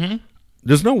Dodgers,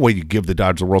 there's no way you give the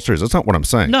Dodgers the World Series. That's not what I'm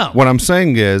saying. No. What I'm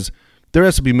saying is there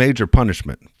has to be major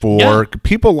punishment for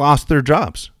people lost their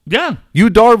jobs. Yeah. Yu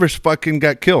Darvish fucking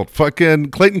got killed.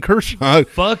 Fucking Clayton Kershaw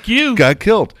Fuck you. got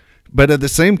killed. But at the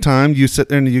same time, you sit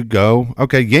there and you go,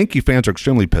 okay, Yankee fans are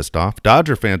extremely pissed off.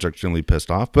 Dodger fans are extremely pissed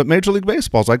off. But Major League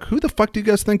Baseball's like, who the fuck do you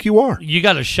guys think you are? You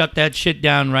got to shut that shit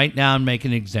down right now and make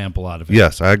an example out of it.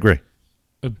 Yes, I agree.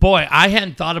 Boy, I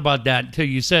hadn't thought about that until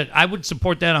you said I would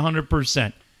support that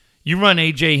 100%. You run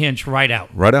A.J. Hinch right out.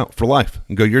 Right out for life.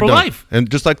 And go, you're for done. Life.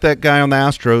 And just like that guy on the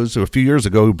Astros a few years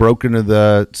ago who broke into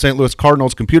the St. Louis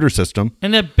Cardinals computer system.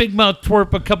 And that big mouth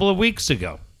twerp a couple of weeks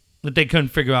ago that they couldn't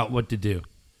figure out what to do.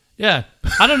 Yeah,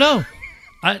 I don't know.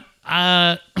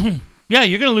 Yeah,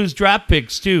 you're going to lose draft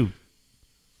picks too.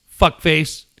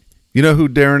 Fuckface. You know who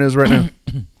Darren is right now?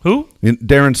 Who?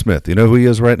 Darren Smith. You know who he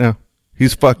is right now?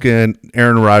 He's fucking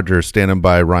Aaron Rodgers standing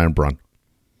by Ryan Brunn.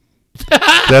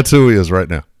 That's who he is right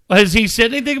now. Has he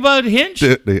said anything about Hinch?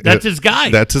 That's his guy.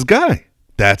 That's his guy.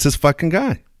 That's his fucking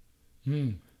guy.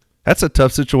 That's a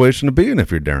tough situation to be in if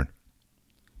you're Darren.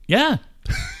 Yeah.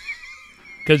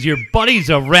 Because your buddy's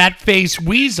a rat-faced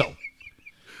weasel.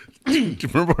 Do you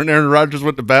remember when Aaron Rodgers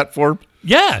went to bat for him?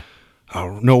 Yeah.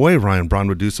 Oh, no way Ryan Braun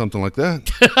would do something like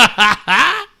that.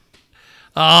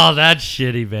 Oh, that's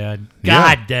shitty, man.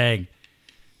 God dang.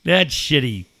 That's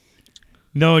shitty.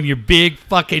 Knowing your big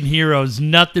fucking hero's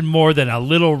nothing more than a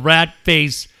little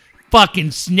rat-faced fucking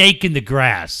snake in the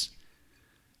grass.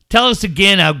 Tell us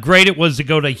again how great it was to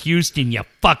go to Houston, you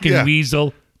fucking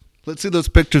weasel. Let's see those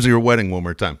pictures of your wedding one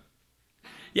more time.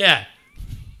 Yeah.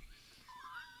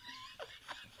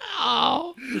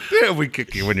 Oh. Yeah, we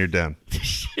kick you when you're done.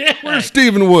 Shit. Where's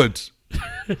Stephen Woods?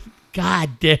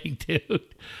 God dang, dude.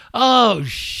 Oh,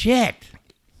 shit.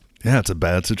 Yeah, it's a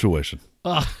bad situation.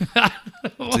 So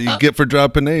you get for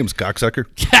dropping names, cocksucker.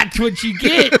 That's what you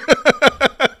get.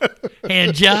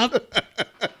 Hand job.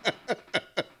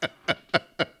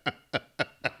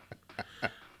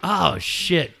 Oh,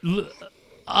 shit.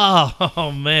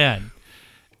 Oh, man.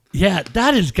 Yeah,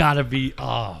 that has got to be...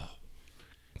 Oh.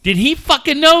 Did he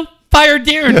fucking know? Fire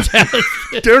Darren.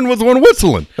 Darren was the one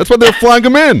whistling. That's why they're flying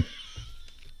him in.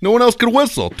 No one else can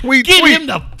whistle. Tweet, Get tweet. him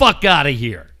the fuck out of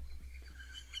here.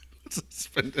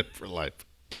 Suspended for life.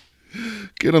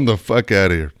 Get him the fuck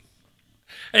out of here.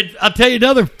 And I'll tell you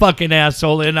another fucking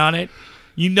asshole in on it.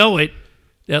 You know it.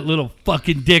 That little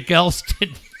fucking Dick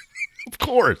Elston. Of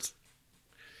course.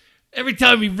 Every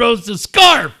time he roasts a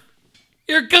scarf,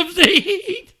 here comes the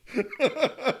heat.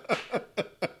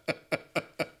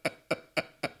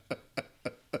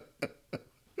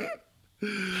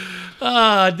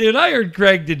 Dude, I heard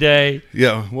Craig today.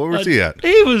 Yeah, where was he at?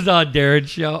 He was on Darren's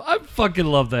show. I fucking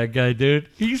love that guy, dude.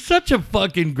 He's such a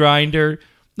fucking grinder.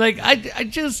 Like, I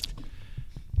just...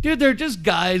 Dude, there are just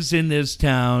guys in this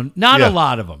town. Not a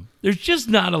lot of them. There's just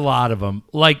not a lot of them,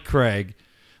 like Craig,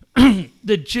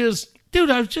 that just... Dude,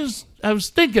 I was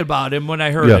thinking about him when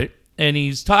I heard it. And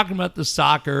he's talking about the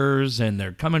Sockers, and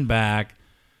they're coming back.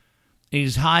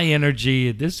 He's high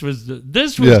energy. This was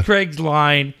Craig's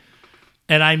line.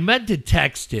 And I meant to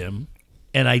text him,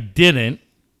 and I didn't.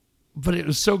 But it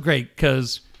was so great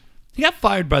because he got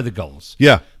fired by the Gulls.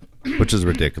 Yeah, which is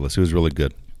ridiculous. He was really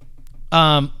good.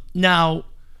 Now,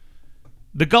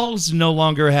 the Gulls no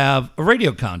longer have a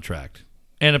radio contract.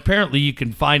 And apparently you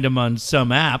can find them on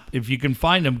some app. If you can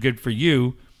find them, good for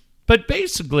you. But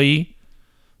basically,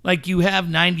 like you have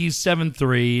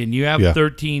 97.3 and you have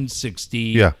 1360.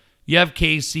 Yeah. You have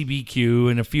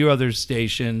KCBQ and a few other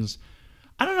stations.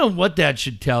 I don't know what that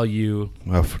should tell you.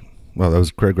 Well, that was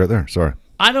Craig right there. Sorry.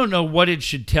 I don't know what it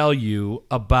should tell you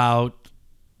about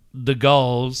the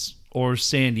Gulls or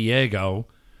San Diego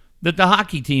that the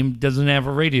hockey team doesn't have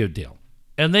a radio deal.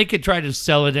 And they could try to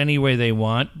sell it any way they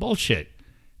want. Bullshit.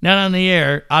 Not on the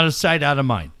air, out of sight, out of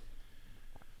mind.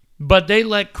 But they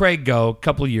let Craig go a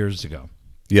couple of years ago.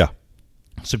 Yeah.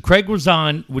 So Craig was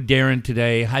on with Darren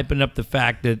today, hyping up the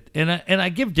fact that, and I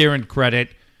give Darren credit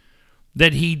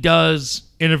that he does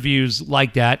interviews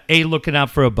like that. A, looking out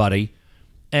for a buddy,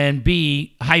 and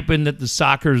B, hyping that the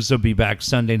Sockers will be back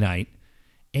Sunday night.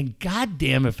 And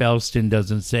goddamn if Elston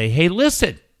doesn't say, hey,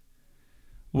 listen,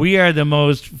 we are the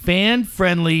most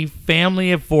fan-friendly,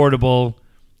 family-affordable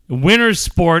winter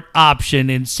sport option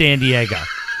in San Diego.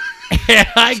 And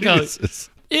I go, Jesus.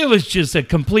 It was just a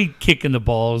complete kick in the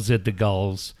balls at the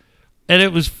Gulls. And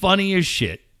it was funny as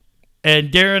shit. And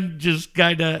Darren just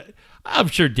kind of, I'm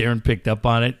sure Darren picked up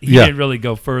on it. He didn't really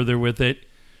go further with it.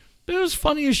 But it was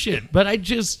funny as shit. But I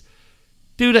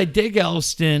dig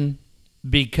Elston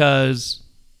because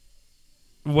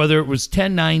whether it was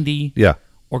 1090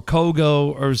 or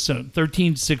Kogo or some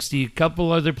 1360, a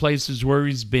couple other places where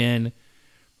he's been,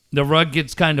 the rug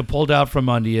gets kind of pulled out from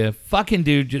under you. Fucking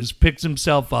dude just picks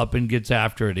himself up and gets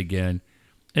after it again.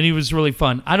 And he was really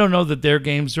fun. I don't know that their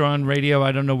games are on radio.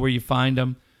 I don't know where you find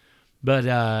them. But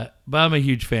I'm a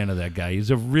huge fan of that guy.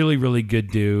 He's a really, really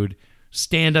good dude.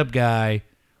 Stand-up guy.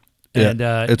 And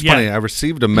it's funny. I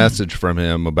received a message from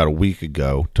him about a week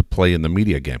ago to play in the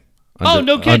media game.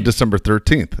 No kidding. On December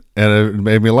 13th. And it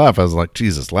made me laugh. I was like,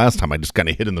 Jesus, last time I just kind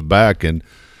of hit in the back and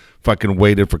fucking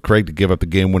waited for Craig to give up the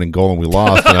game-winning goal and we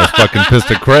lost. And I was fucking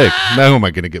pissed at Craig. Now who am I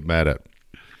going to get mad at?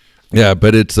 Yeah,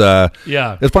 but it's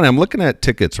it's funny. I'm looking at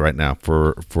tickets right now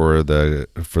for the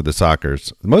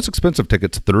Sockers. The most expensive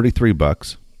tickets $33.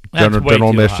 That's way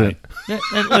general too admission. high.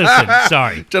 Listen,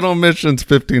 sorry. General admission's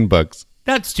 $15.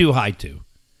 That's too high too.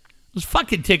 Those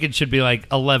fucking tickets should be like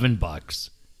 $11.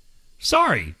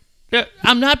 Sorry,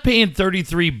 I'm not paying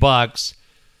 $33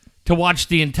 to watch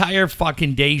the entire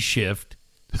fucking day shift,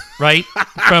 right,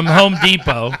 from Home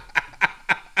Depot.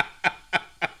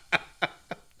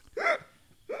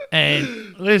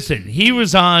 And listen, he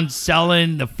was on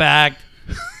selling the fact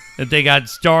that they got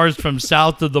stars from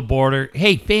south of the border.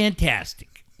 Hey,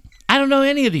 fantastic. I don't know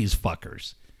any of these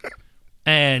fuckers.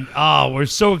 And, we're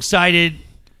so excited.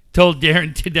 Told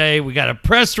Darren today we got a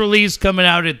press release coming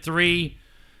out at 3,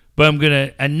 but I'm going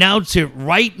to announce it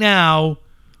right now.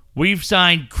 We've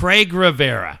signed Craig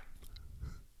Rivera.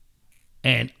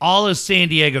 And all of San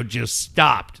Diego just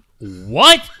stopped.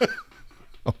 What?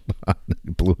 Hold on.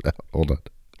 You blew it out. Hold on.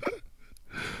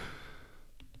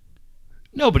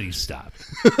 Nobody stopped.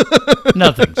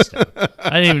 Nothing stopped.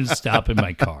 I didn't even stop in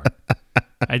my car.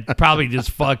 I probably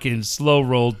just fucking slow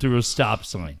rolled through a stop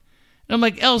sign. And I'm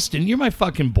like, Elston, you're my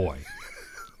fucking boy.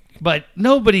 But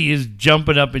nobody is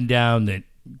jumping up and down that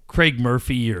Craig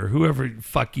Murphy or whoever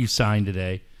fuck you signed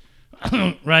today.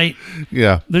 Right?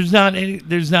 Yeah. There's not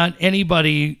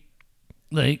anybody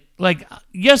like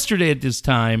yesterday at this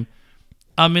time,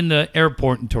 I'm in the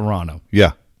airport in Toronto.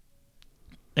 Yeah.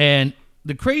 And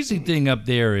the crazy thing up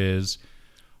there is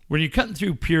when you're cutting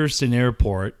through Pearson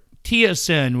Airport,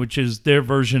 TSN, which is their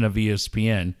version of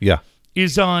ESPN,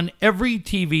 is on every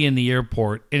TV in the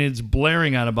airport, and it's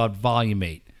blaring on about Volume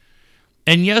 8.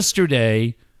 And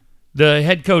yesterday, the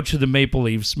head coach of the Maple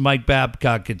Leafs, Mike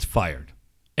Babcock, gets fired.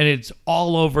 And it's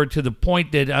all over to the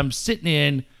point that I'm sitting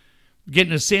in,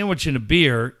 getting a sandwich and a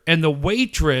beer, and the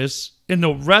waitress in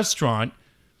the restaurant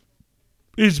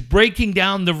is breaking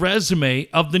down the resume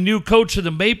of the new coach of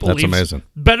the Maple That's Leafs amazing.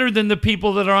 better than the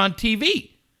people that are on TV.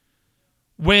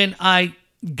 When I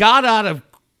got out of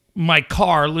my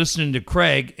car listening to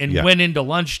Craig and Yeah. went into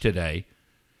lunch today,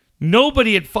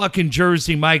 nobody at fucking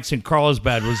Jersey Mike's in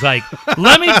Carlsbad was like,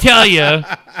 let me tell you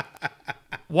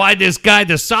why this guy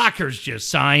the Sockers just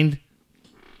signed.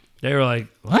 They were like,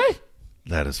 what?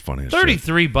 That is funny. as shit.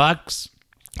 $33. $33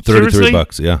 Seriously?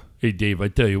 bucks. Yeah. Hey, Dave, I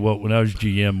tell you what, when I was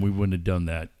GM, we wouldn't have done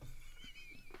that.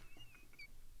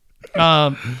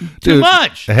 Too Dude,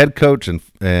 much. A head coach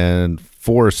and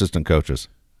 4 assistant coaches.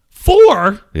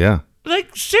 4? Yeah.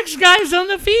 Like 6 guys on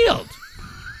the field.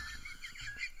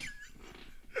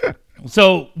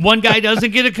 So one guy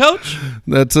doesn't get a coach?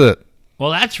 That's it.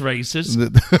 Well, that's racist.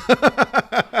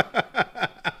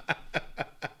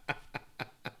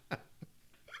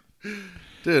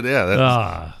 Dude,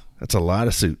 yeah, that's a lot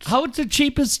of suits. How's the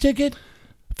cheapest ticket?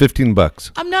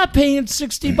 $15. I'm not paying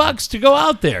 $60 to go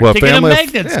out there Well, to get a family of-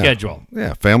 magnet yeah. schedule.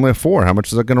 Yeah, family of 4. How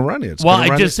much is that going to run you? It's Well, gonna I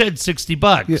run just you- said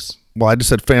 $60. Well, I just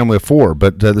said family of 4,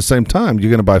 but at the same time, you're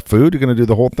going to buy food. You're going to do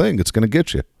the whole thing. It's going to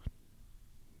get you.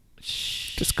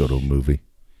 Just go to a movie.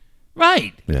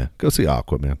 Right. Yeah, go see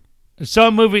Aquaman. So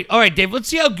a movie. All right, Dave, let's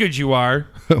see how good you are.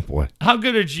 Oh boy. How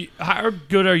good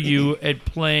are you at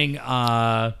playing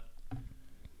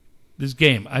this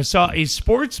game? I saw a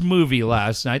sports movie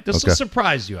last night. This will Okay.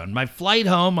 surprise you. On my flight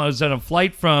home, I was on a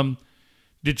flight from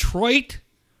Detroit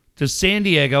to San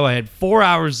Diego. I had 4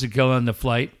 hours to kill on the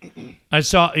flight. I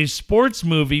saw a sports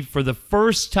movie for the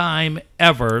first time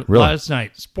ever Really? last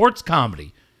night. Sports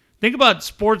comedy. Think about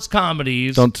sports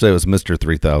comedies. Don't say it was Mr.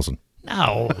 3000.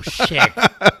 No, shit.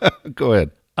 Go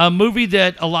ahead. A movie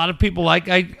that a lot of people like.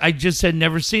 I just had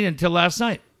never seen it until last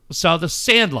night. Saw The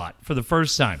Sandlot for the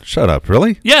first time. Shut up.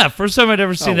 Really? Yeah, first time I'd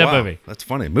ever seen that wow. movie. That's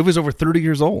funny. Movie's over 30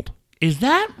 years old. Is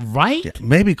that right?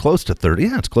 Maybe close to 30.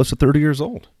 Yeah, it's close to 30 years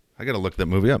old. I got to look that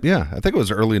movie up. Yeah, I think it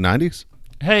was early 90s.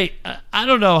 Hey, I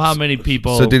don't know how many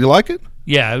people. So did you like it?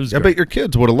 Yeah, it was I great. bet your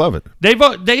kids would have loved it.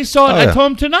 They saw it. Oh, I yeah.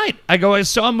 told them tonight. I go, I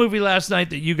saw a movie last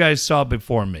night that you guys saw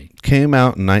before me. Came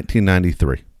out in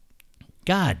 1993.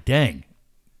 God dang.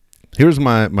 Here's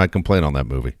my complaint on that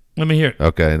movie. Let me hear it.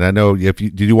 Okay, and I know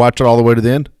did you watch it all the way to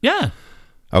the end? Yeah.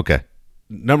 Okay.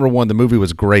 Number one, the movie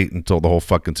was great until the whole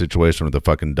fucking situation with the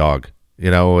fucking dog.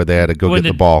 You know, they had to go When get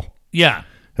the ball. Yeah.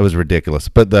 It was ridiculous.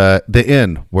 But the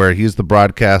end where he's the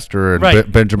broadcaster and Right.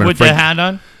 Benjamin With the hat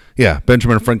on? Yeah,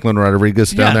 Benjamin Franklin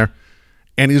Rodriguez down Yeah. there.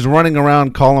 And he's running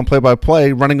around calling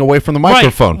play-by-play, running away from the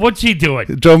microphone. Right. What's he doing?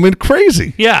 It drove me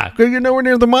crazy. Yeah. You're nowhere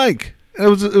near the mic. It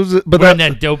was, but Wearing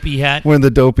that dopey hat. wearing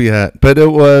the dopey hat. But it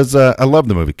was, I love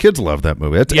the movie. Kids love that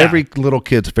movie. That's Yeah. every little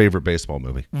kid's favorite baseball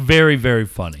movie. Very, very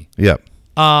funny. Yeah.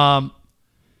 I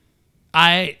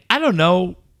don't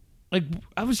know. Like,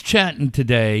 I was chatting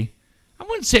today. I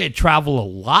wouldn't say I travel a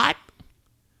lot,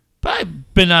 but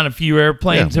I've been on a few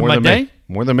airplanes in more my than day. me.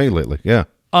 More than me lately. Yeah.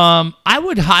 I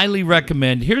would highly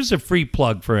recommend. Here's a free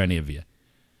plug for any of you.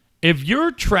 If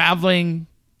you're traveling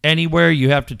anywhere, you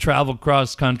have to travel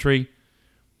cross country.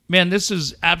 Man, this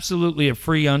is absolutely a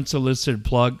free, unsolicited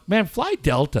plug. Man, fly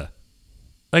Delta.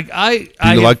 Like Do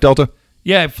you like Delta?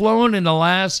 Yeah, I've flown in the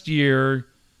last year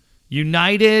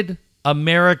United,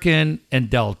 American, and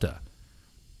Delta.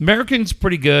 American's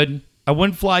pretty good. I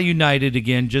wouldn't fly United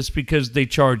again just because they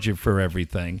charge you for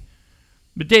everything.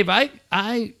 But Dave,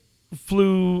 I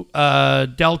flew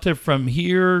Delta from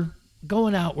here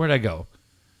going out. Where'd I go?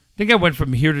 I think I went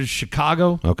from here to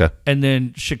Chicago. Okay. And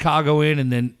then Chicago in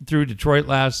and then through Detroit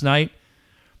last night.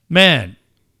 Man,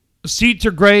 seats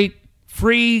are great.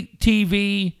 Free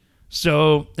TV.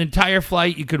 So entire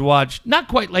flight you could watch. Not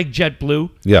quite like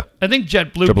JetBlue. Yeah. I think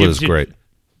JetBlue JetBlue gives is you great.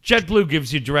 JetBlue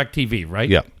gives you direct TV, right?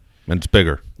 Yeah. And it's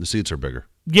bigger. The seats are bigger.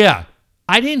 Yeah.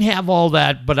 I didn't have all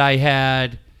that, but I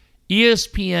had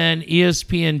ESPN,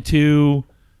 ESPN2,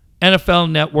 NFL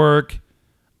Network,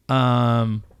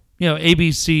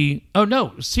 ABC. Oh, no,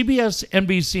 CBS,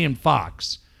 NBC, and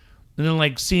Fox. And then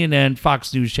like CNN,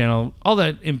 Fox News Channel, all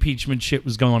that impeachment shit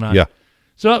was going on. Yeah.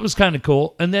 So that was kind of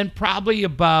cool. And then probably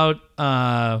about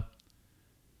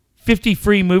 50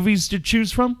 free movies to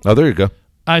choose from. Oh, there you go.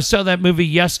 I saw that movie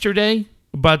yesterday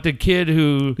about the kid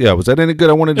who... Yeah. Was that any good?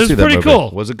 I wanted to It see was that pretty movie.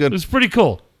 cool. Was it It good? was pretty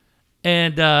cool.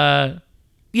 And,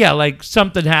 yeah, like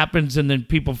something happens and then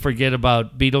people forget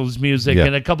about Beatles music Yeah.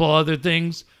 and a couple other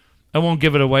things. I won't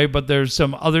give it away, but there's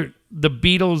some other... The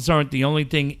Beatles aren't the only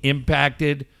thing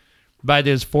impacted by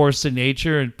this force of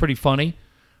nature and pretty funny.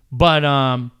 But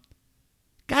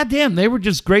goddamn, they were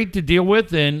just great to deal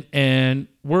with, and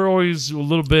we're always a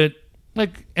little bit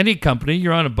like any company.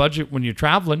 You're on a budget when you're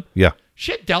traveling. Yeah.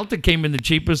 Shit, Delta came in the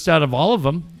cheapest out of all of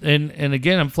them, and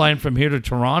again, I'm flying from here to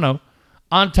Toronto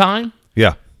on time.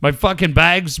 Yeah. My fucking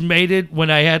bags made it when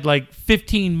I had like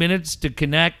 15 minutes to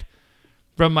connect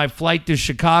from my flight to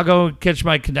Chicago, catch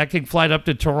my connecting flight up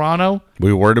to Toronto. Were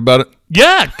you worried about it?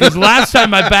 Yeah, because last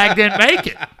time my bag didn't make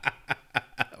it.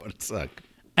 That would suck.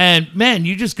 And man,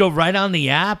 you just go right on the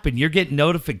app and you're getting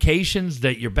notifications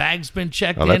that your bag's been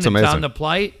checked in. That's It's amazing. on the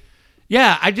flight.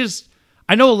 Yeah,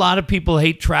 I know a lot of people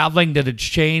hate traveling, that it's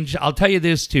changed. I'll tell you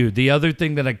this too. The other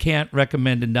thing that I can't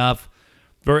recommend enough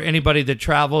for anybody that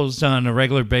travels on a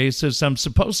regular basis, I'm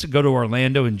supposed to go to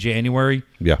Orlando in January.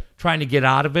 Yeah. Trying to get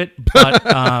out of it, but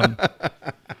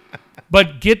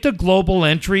get the global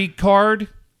entry card.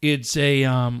 It's a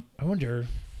I wonder.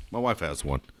 My wife has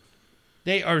one.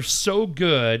 They are so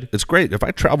good. It's great. If I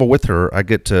travel with her, I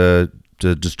get to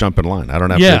just jump in line. I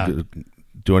don't have to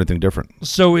do anything different.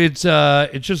 So it's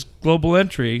just global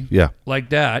entry. Yeah. Like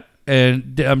that.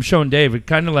 And I'm showing David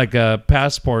kind of like a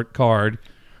passport card.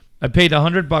 I paid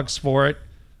 $100 for it.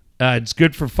 It's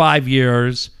good for 5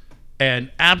 years, and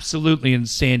absolutely in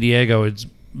San Diego, it's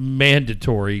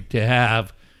mandatory to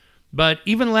have. But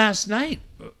even last night,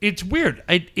 it's weird.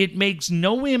 It makes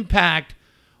no impact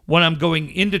when I'm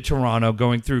going into Toronto,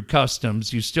 going through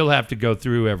customs. You still have to go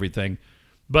through everything.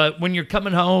 But when you're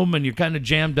coming home and you're kind of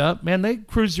jammed up, man, they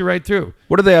cruise you right through.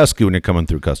 What do they ask you when you're coming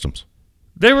through customs?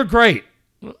 They were great.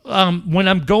 When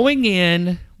I'm going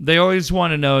in, they always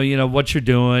want to know, what you're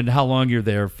doing, how long you're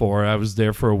there for. I was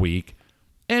there for a week.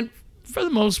 And for the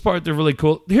most part, they're really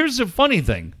cool. Here's the funny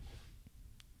thing.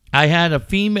 I had a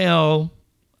female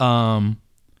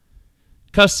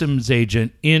customs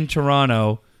agent in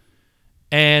Toronto,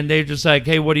 and they're just like,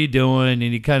 hey, what are you doing?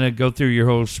 And you kind of go through your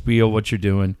whole spiel, what you're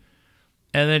doing.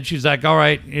 And then she's like, all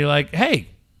right. And you're like, hey,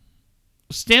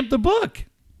 stamp the book.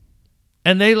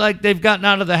 And they've gotten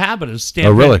out of the habit of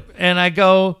stamping. Oh, really? And I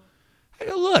go,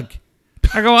 look.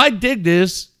 I dig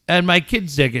this, and my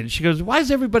kids dig it. And she goes, why does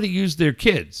everybody use their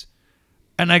kids?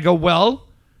 And I go, well,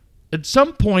 at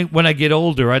some point when I get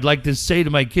older, I'd like to say to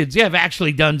my kids, yeah, I've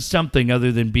actually done something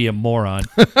other than be a moron.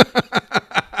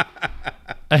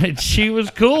 And she was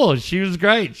cool. She was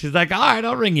great. She's like, all right,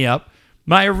 I'll ring you up.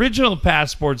 My original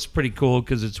passport's pretty cool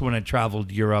because it's when I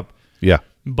traveled Europe. Yeah.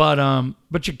 But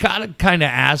you gotta kind of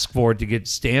ask for it to get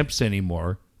stamps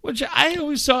anymore, which I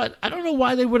always thought, I don't know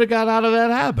why they would have got out of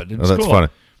that habit. It's that's cool. funny.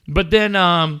 But then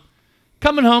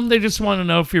coming home, they just want to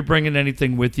know if you're bringing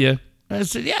anything with you. And I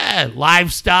said, yeah,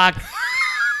 livestock.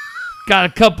 Got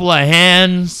a couple of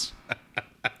hens.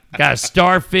 Got a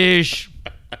starfish.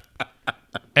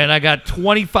 And I got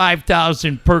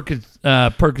 25,000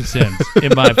 Percocets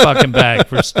in my fucking bag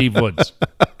for Steve Woods.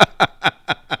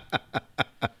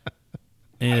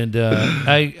 And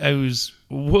I was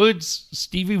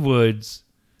Stevie Woods,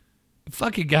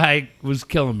 fucking guy was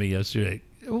killing me yesterday.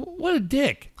 What a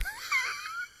dick.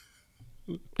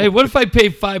 Hey, what if I pay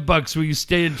 $5? Will you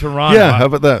stay in Toronto? Yeah, how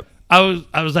about that? I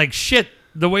was like, shit,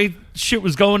 the way shit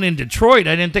was going in Detroit,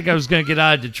 I didn't think I was going to get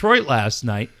out of Detroit last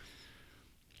night.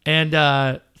 And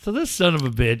so this son of a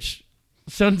bitch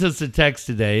sends us a text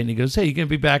today, and he goes, hey, you going to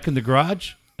be back in the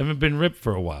garage? I haven't been ripped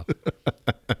for a while.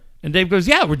 And Dave goes,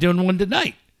 yeah, we're doing one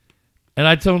tonight. And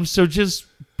I told him, so just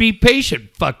be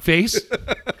patient, fuckface.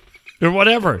 Or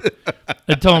whatever.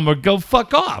 I told him, or go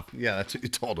fuck off. Yeah, that's what you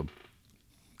told him.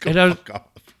 Fuck off.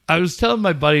 I was telling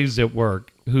my buddies at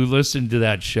work who listened to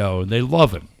that show, and they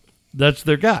love him. That's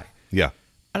their guy. Yeah.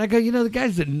 And I go, the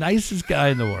guy's the nicest guy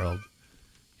in the world.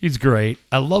 He's great.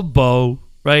 I love Bo,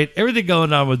 right? Everything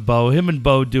going on with Bo. Him and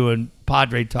Bo doing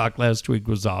Padre Talk last week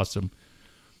was awesome.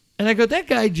 And I go, that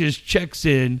guy just checks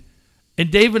in, and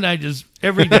Dave and I just,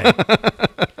 every day,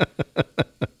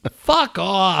 fuck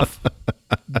off,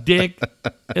 dick.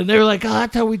 And they were like, oh,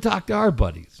 that's how we talk to our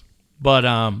buddies. But,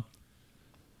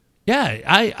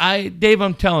 yeah, Dave,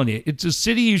 I'm telling you, it's a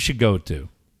city you should go to.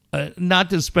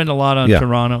 Not to spend a lot on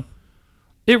Toronto.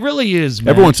 It really is, man.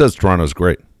 Everyone says Toronto's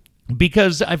great.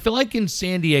 Because I feel like in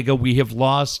San Diego, we have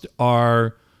lost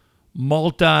our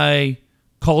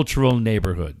multicultural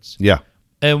neighborhoods. Yeah.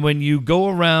 And when you go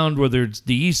around, whether it's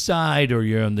the east side or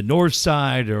you're on the north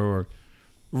side or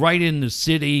right in the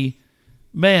city,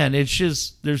 man, it's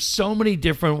just, there's so many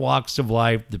different walks of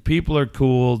life. The people are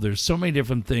cool. There's so many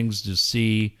different things to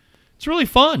see. It's really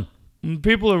fun. And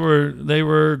people they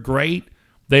were great.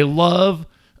 They love,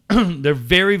 they're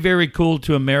very, very cool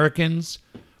to Americans.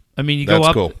 I mean, you go That's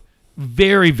up, cool.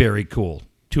 very, very cool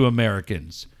to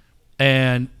Americans.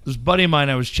 And this buddy of mine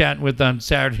I was chatting with on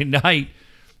Saturday night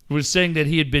was saying that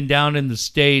he had been down in the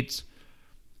States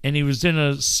and he was in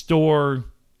a store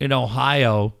in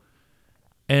Ohio,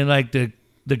 and like the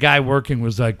guy working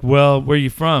was like, well, where are you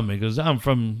from? He goes, I'm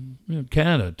from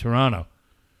Canada, Toronto.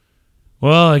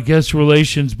 Well, I guess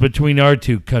relations between our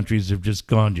two countries have just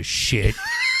gone to shit.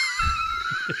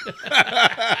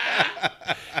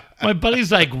 My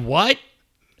buddy's like, what?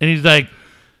 And he's like,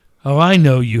 oh, I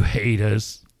know you hate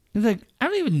us. He's like, I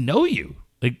don't even know you.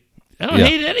 Like, I don't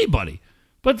hate anybody.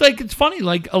 But like, it's funny,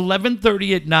 like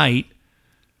 11:30 at night,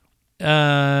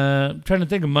 I'm trying to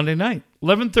think of Monday night.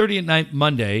 11:30 at night,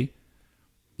 Monday,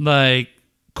 like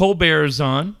Colbert's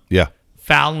on. Yeah.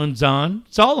 Fallon's on.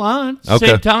 It's all on. Okay.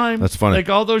 Same time. That's funny. Like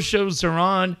all those shows are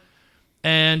on.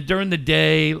 And during the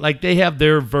day, like they have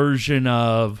their version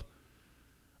of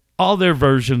all their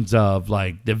versions of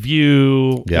like The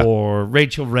View or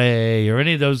Rachel Ray or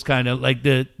any of those kind of like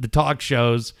the talk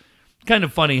shows. Kind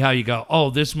of funny how you go, oh,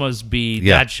 this must be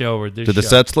that show or this show. Do the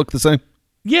sets look the same?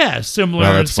 Yeah, similar,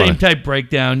 that's same funny. type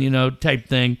breakdown, type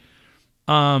thing.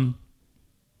 But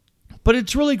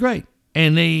it's really great.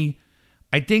 And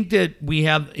I think that we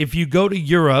have, if you go to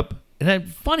Europe,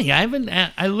 and funny, I haven't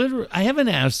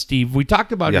asked Steve. We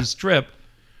talked about his trip,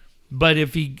 but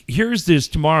if he hears this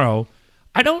tomorrow,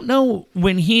 I don't know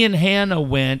when he and Hannah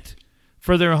went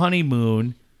for their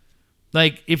honeymoon,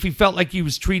 like if he felt like he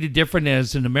was treated different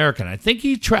as an American. I think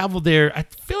he traveled there. I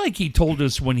feel like he told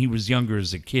us when he was younger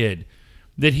as a kid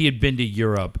that he had been to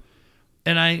Europe.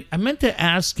 And I meant to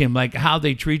ask him like how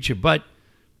they treat you, but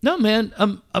no, man,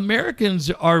 Americans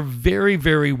are very,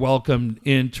 very welcomed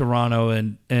in Toronto,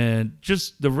 and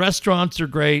just the restaurants are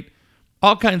great.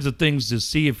 All kinds of things to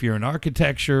see if you're in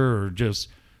architecture or just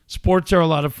sports are a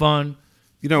lot of fun.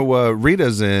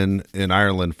 Rita's in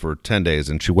Ireland for 10 days,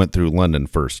 and she went through London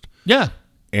first. Yeah.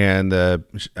 And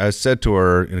I said to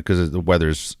her, because the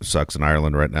weather sucks in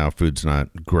Ireland right now, food's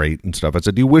not great and stuff. I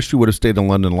said, do you wish you would have stayed in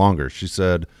London longer? She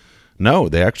said, no,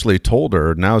 they actually told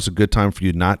her now is a good time for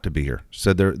you not to be here. She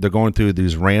said they're going through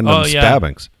these random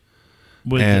stabbings.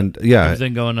 With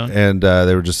everything going on. And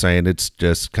they were just saying it's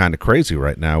just kind of crazy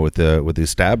right now with these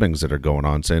stabbings that are going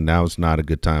on, saying now is not a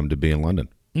good time to be in London.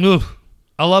 Oof,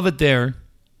 I love it there.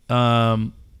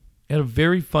 Had a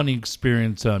very funny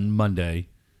experience on Monday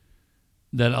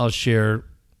that I'll share.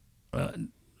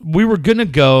 We were going to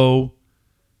go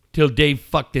till Dave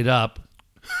fucked it up.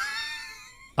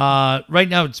 Right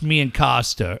now, it's me and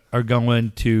Costa are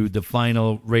going to the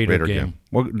final Raider game.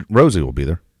 Well, Rosie will be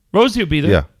there. Rosie will be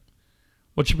there. Yeah.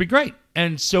 Which would be great.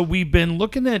 And so we've been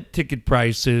looking at ticket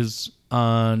prices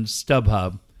on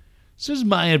StubHub. This is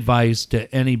my advice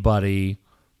to anybody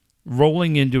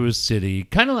rolling into a city,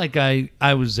 kind of like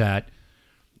I was at,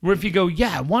 where if you go,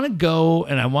 I want to go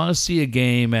and I want to see a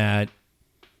game at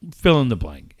fill in the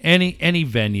blank, any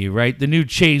venue, right? The new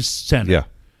Chase Center. Yeah.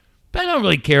 But I don't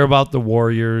really care about the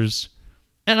Warriors.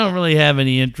 I don't really have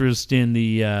any interest in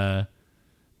the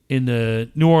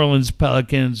New Orleans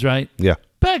Pelicans, right? Yeah.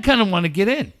 But I kind of want to get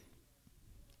in.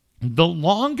 The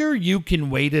longer you can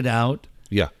wait it out,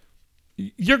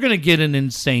 you're going to get an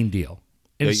insane deal.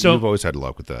 And so you've always had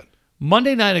luck with that.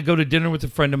 Monday night, I go to dinner with a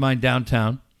friend of mine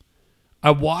downtown. I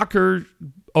walk her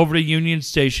over to Union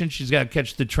Station. She's got to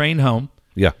catch the train home.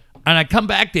 Yeah. And I come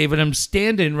back, David, I'm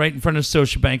standing right in front of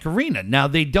Scotiabank Arena. Now,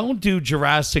 they don't do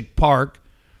Jurassic Park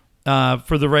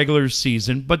for the regular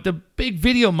season, but the big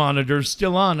video monitor is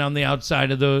still on the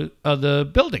outside of the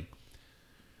building.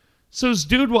 So this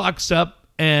dude walks up,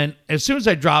 and as soon as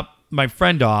I drop my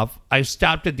friend off, I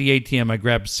stopped at the ATM. I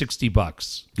grabbed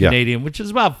 $60 Canadian, which is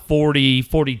about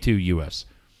 42 US.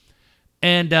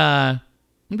 And I'm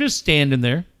just standing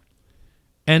there.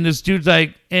 And this dude's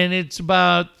like, and it's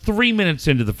about 3 minutes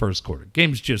into the first quarter.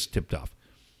 Game's just tipped off.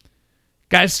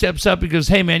 Guy steps up. He goes,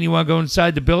 hey, man, you want to go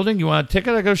inside the building? You want a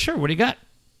ticket? I go, sure. What do you got?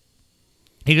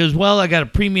 He goes, well, I got a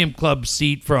premium club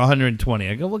seat for $120.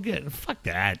 I go, well, fuck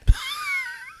that.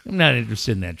 I'm not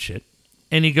interested in that shit.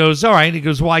 And he goes, all right. He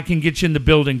goes, well, I can get you in the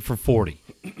building for $40.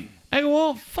 I go,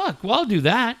 well, fuck. Well, I'll do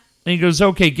that. And he goes,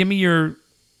 okay, give me your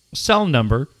cell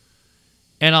number,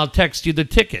 and I'll text you the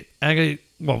ticket. I go,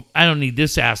 well, I don't need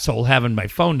this asshole having my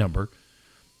phone number.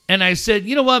 And I said,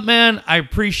 you know what, man? I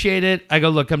appreciate it. I go,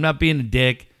 look, I'm not being a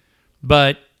dick,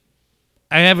 but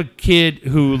I have a kid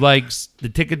who likes the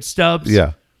ticket stubs.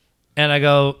 Yeah. And I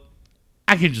go,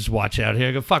 I can just watch it out here.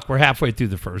 I go, fuck, we're halfway through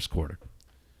the first quarter.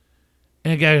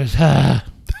 And the guy goes,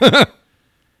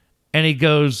 and he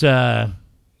goes, I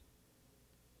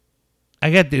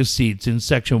got those seats in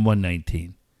section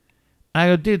 119. I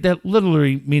go, dude, that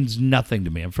literally means nothing to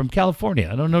me. I'm from California.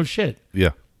 I don't know shit.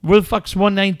 Yeah. Where the fuck's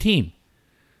 119?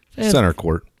 Center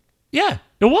court. Yeah,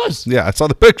 it was. Yeah, I saw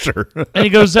the picture. And he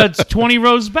goes, that's 20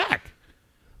 rows back.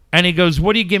 And he goes,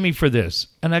 what do you give me for this?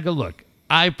 And I go, look,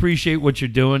 I appreciate what you're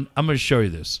doing. I'm going to show you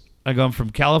this. I go, I'm from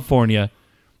California.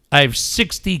 I have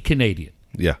 60 Canadian.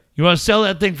 Yeah. You want to sell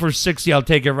that thing for 60? I'll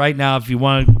take it right now. If you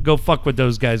want to go fuck with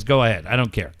those guys, go ahead. I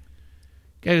don't care.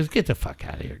 Guy goes, get the fuck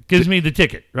out of here. Gives me the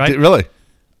ticket, right? Really?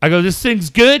 I go, this thing's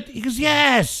good? He goes,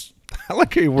 yes. I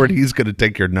like your word. He's going to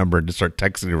take your number and just start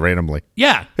texting you randomly.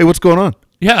 Yeah. Hey, what's going on?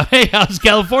 Yeah. Hey, how's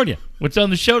California? What's on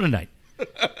the show tonight?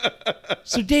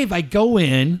 So, Dave, I go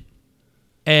in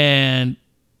and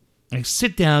I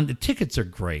sit down. The tickets are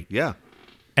great. Yeah.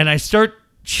 And I start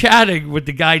chatting with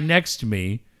the guy next to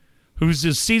me who's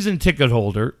a season ticket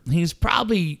holder. He's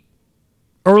probably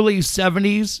early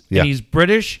 70s, Yeah. and he's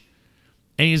British,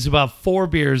 and he's about 4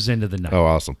 beers into the night. Oh,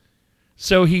 awesome.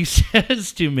 So he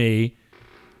says to me,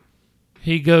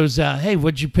 he goes, hey,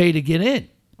 what'd you pay to get in?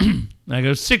 And I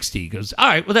go, 60. He goes, all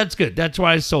right, well, that's good. That's what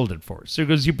I sold it for. So he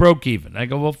goes, you broke even. I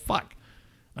go, well, fuck.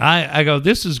 I go,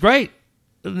 this is great.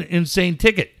 Insane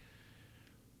ticket.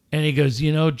 And he goes,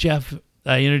 you know, Jeff,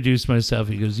 I introduced myself.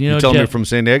 He goes, you know, Tell me Jeff. you're from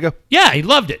San Diego? Yeah, he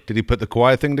loved it. Did he put the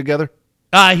Kauai thing together?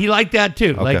 He liked that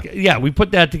too. Okay. Like, yeah, we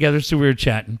put that together, so we were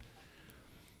chatting.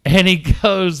 And he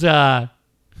goes, I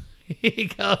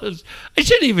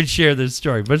shouldn't even share this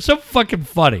story, but it's so fucking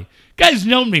funny. Guy's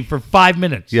known me for 5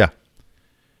 minutes. Yeah.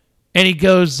 And he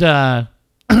goes, you know,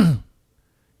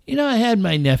 I had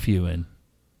my nephew in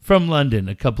from London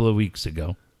a couple of weeks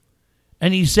ago,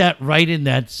 and he sat right in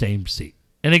that same seat.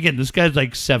 And again, this guy's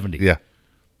like 70. Yeah.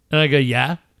 And I go,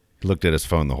 yeah. He looked at his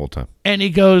phone the whole time. And he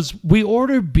goes, we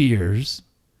ordered beers.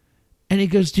 And he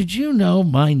goes, did you know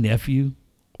my nephew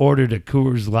ordered a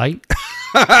Coors Light?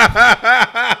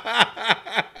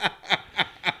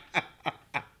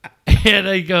 And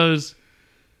he goes,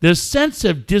 the sense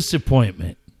of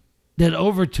disappointment that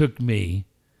overtook me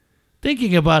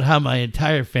thinking about how my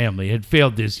entire family had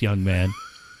failed this young man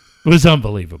was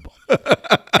unbelievable.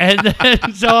 And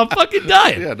then, so I'm fucking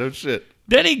dying. Yeah, no shit.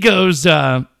 Then he goes,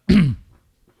 I'm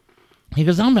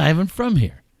not even from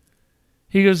here.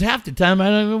 He goes, half the time I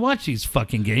don't even watch these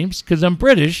fucking games because I'm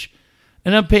British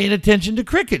and I'm paying attention to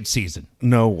cricket season.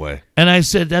 No way. And I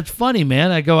said, that's funny, man.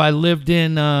 I go, I lived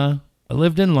in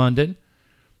London.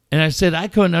 And I said, I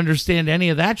couldn't understand any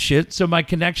of that shit. So my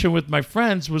connection with my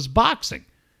friends was boxing.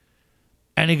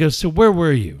 And he goes, so where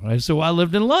were you? I said, well, I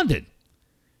lived in London.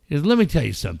 He goes, let me tell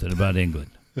you something about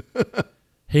England.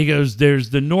 He goes,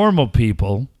 there's the normal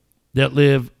people that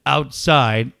live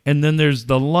outside, and then there's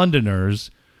the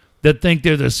Londoners that think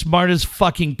they're the smartest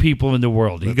fucking people in the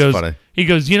world. That's goes, funny. He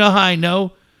goes, you know how I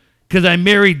know? Because I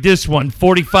married this one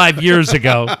 45 years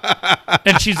ago,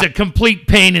 and she's a complete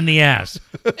pain in the ass.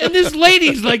 And this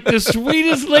lady's like the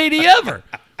sweetest lady ever.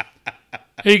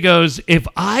 He goes, if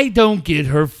I don't get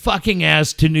her fucking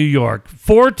ass to New York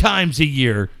 4 times a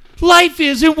year, life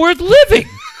isn't worth living.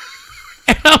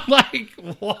 And I'm like,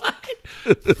 what?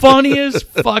 Funniest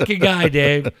fucking guy,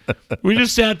 Dave. We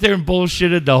just sat there and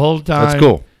bullshitted the whole time. That's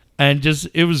cool. And just,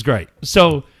 it was great.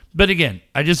 So, but again,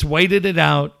 I just waited it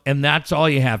out, and that's all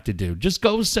you have to do. Just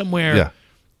go somewhere. Yeah.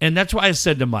 And that's why I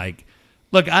said to Mike,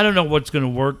 look, I don't know what's going to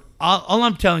work. All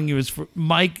I'm telling you is for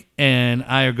Mike and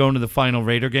I are going to the final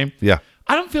Raider game. Yeah.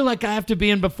 I don't feel like I have to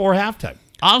be in before halftime.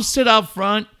 I'll sit out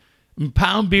front and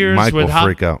pound beers Mike with will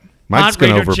freak out. Mike's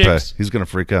going to Raider overpay. chicks. He's going to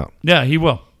freak out. Yeah, he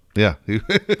will. Yeah, he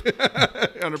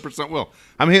 100% will.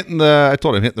 I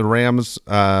told him, I'm hitting the Rams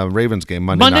Ravens game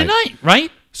Monday night, right?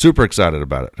 Super excited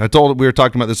about it. We were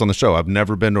talking about this on the show. I've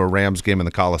never been to a Rams game in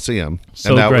the Coliseum. So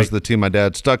and that great. was the team my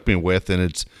dad stuck me with, and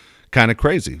it's kind of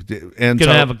crazy. And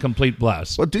Gonna have a complete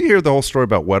blast. Well, do you hear the whole story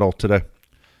about Weddle today?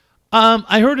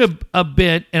 I heard a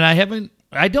bit, and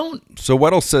I don't. So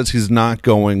Weddle says he's not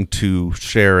going to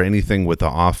share anything with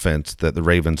the offense that the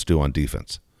Ravens do on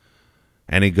defense.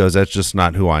 And he goes, that's just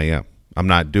not who I am. I'm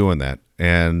not doing that.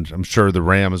 And I'm sure the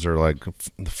Rams are like,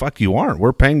 the fuck you aren't.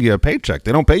 We're paying you a paycheck.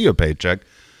 They don't pay you a paycheck.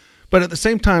 But at the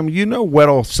same time,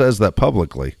 Weddle says that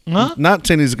publicly. Huh? Not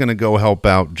saying he's going to go help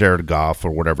out Jared Goff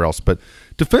or whatever else, but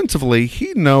defensively,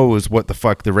 he knows what the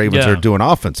fuck the Ravens are doing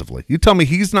offensively. You tell me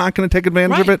he's not going to take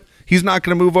advantage of it? He's not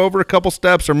going to move over a couple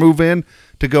steps or move in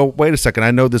to go, wait a second,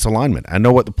 I know this alignment. I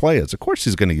know what the play is. Of course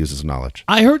he's going to use his knowledge.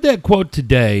 I heard that quote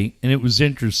today, and it was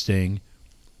interesting.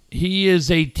 He is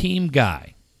a team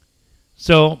guy.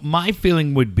 So my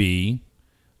feeling would be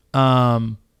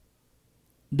that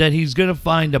he's going to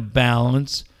find a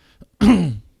balance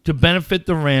to benefit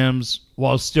the Rams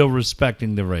while still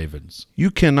respecting the Ravens.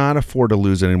 You cannot afford to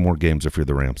lose any more games if you're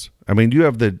the Rams. I mean, you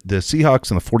have the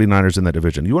Seahawks and the 49ers in that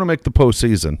division. You want to make the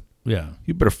postseason, Yeah.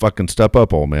 you better fucking step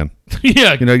up, old man.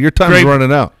 Yeah. Your time is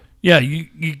running out. Yeah, you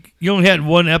only had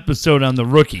one episode on the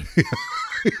rookie.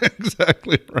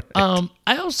 Exactly right.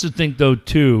 I also think, though,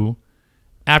 too,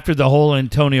 after the whole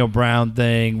Antonio Brown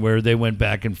thing where they went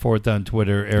back and forth on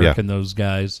Twitter, Eric and those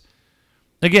guys,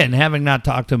 again, having not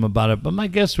talked to him about it, but my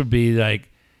guess would be like,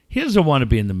 he doesn't want to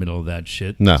be in the middle of that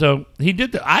shit. No. So he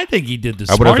did I think he did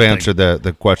the I smart would have thing. answered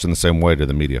the question the same way to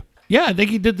the media. Yeah, I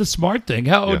think he did the smart thing.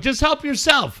 Yeah. Just help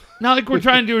yourself. Not like we're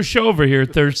trying to do a show over here,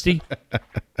 Thirsty.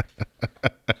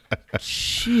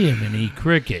 Jiminy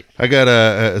Cricket. I got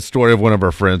a story of one of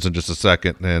our friends in just a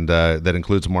second, and that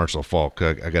includes Marshall Falk.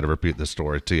 I got to repeat this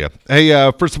story to you.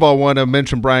 Hey, first of all, I want to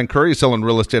mention Brian Curry selling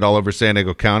real estate all over San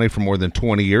Diego County for more than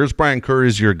 20 years. Brian Curry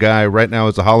is your guy right now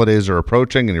as the holidays are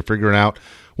approaching and you're figuring out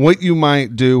what you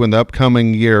might do in the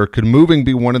upcoming year. Could moving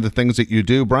be one of the things that you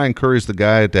do? Brian Curry's the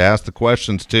guy to ask the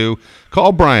questions to.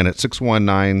 Call Brian at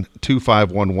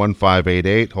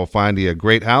 619-251-1588. He'll find you a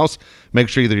great house. Make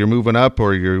sure either you're moving up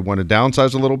or you want to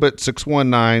downsize a little bit.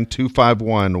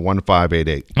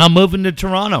 619-251-1588. I'm moving to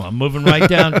Toronto. I'm moving right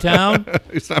downtown.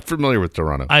 He's not familiar with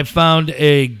Toronto. I found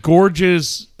a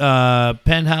gorgeous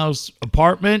penthouse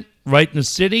apartment right in the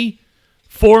city.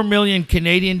 4 million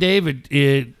Canadian, Dave.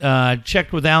 It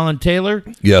checked with Alan Taylor.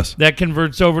 Yes. That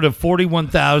converts over to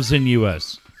 41,000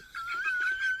 US.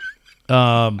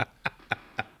 Now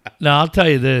I'll tell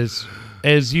you this: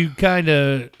 as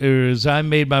I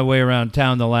made my way around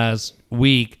town the last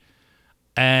week,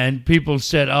 and people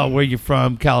said, "Oh, where you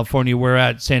from? California? We're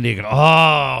at San Diego."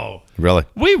 Oh, Really?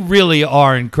 we really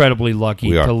are incredibly lucky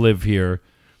We are. to live here,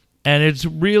 and it's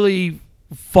really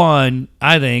fun,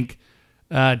 I think.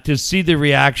 To see the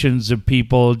reactions of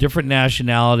people, different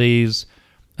nationalities,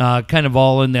 kind of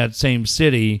all in that same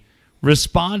city,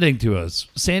 responding to us.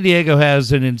 San Diego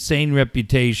has an insane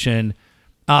reputation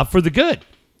for the good,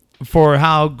 for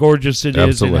how gorgeous it is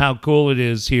Absolutely. and how cool it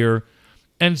is here.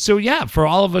 And so, yeah, for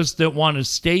all of us that want to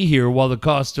stay here while the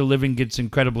cost of living gets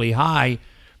incredibly high,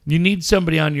 you need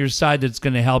somebody on your side that's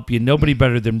going to help you. Nobody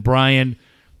better than Brian.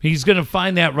 He's going to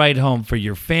find that right home for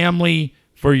your family,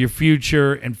 for your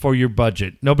future, and for your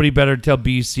budget. Nobody better tell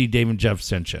BC Dave and Jeff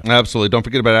sent you. Absolutely. Don't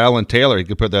forget about Alan Taylor. He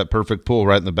could put that perfect pool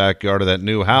right in the backyard of that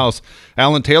new house.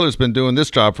 Alan Taylor's been doing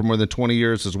this job for more than 20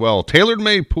 years as well.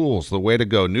 Tailor-made pools, the way to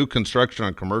go. New construction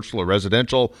on commercial or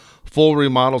residential, full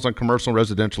remodels on commercial and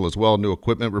residential as well, new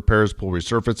equipment repairs, pool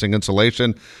resurfacing,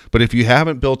 insulation. But if you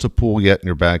haven't built a pool yet in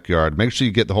your backyard, make sure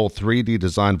you get the whole 3D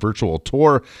design virtual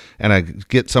tour and I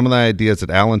get some of the ideas that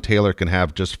Alan Taylor can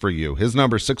have just for you. His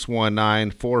number is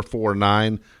 619-449-4452,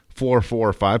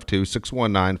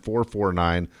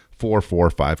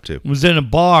 619-449-4452. Was in a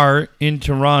bar in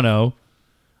Toronto,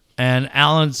 and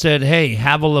Alan said, "Hey,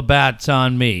 have a Labatt's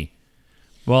on me."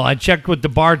 Well, I checked with the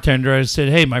bartender. I said,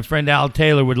 "Hey, my friend Al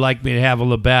Taylor would like me to have a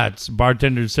Labatt's." The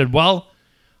bartender said, "Well,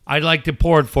 I'd like to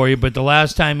pour it for you, but the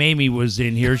last time Amy was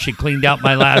in here, she cleaned out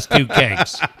my last 2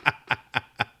 kegs."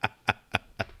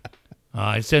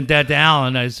 I sent that to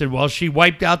Alan. I said, "Well, she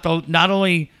wiped out not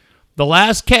only the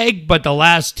last keg, but the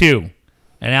last 2.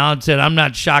 And Alan said, "I'm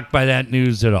not shocked by that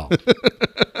news at all."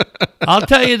 I'll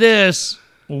tell you this.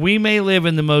 We may live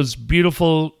in the most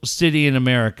beautiful city in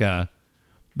America,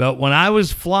 but when I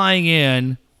was flying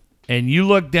in and you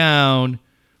look down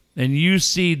and you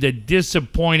see the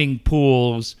disappointing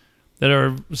pools that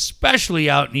are especially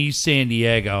out in East San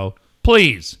Diego,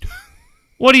 please,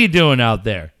 what are you doing out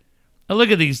there? I look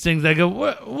at these things, I go,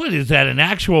 what is that, an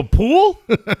actual pool?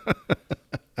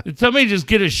 Did somebody just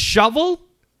get a shovel?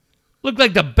 Looked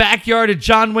like the backyard of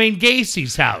John Wayne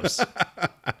Gacy's house.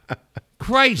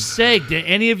 Christ's sake, did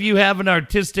any of you have an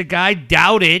artistic eye?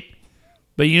 Doubt it.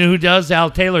 But you know who does?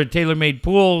 Al Taylor, Tailor-Made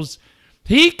Pools.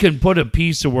 He can put a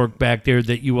piece of work back there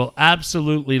that you will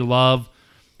absolutely love.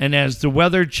 And as the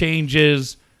weather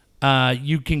changes,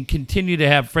 you can continue to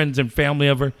have friends and family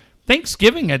over.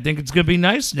 Thanksgiving, I think it's going to be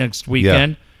nice next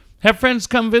weekend. Yeah. Have friends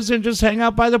come visit and just hang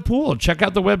out by the pool. Check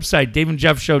out the website,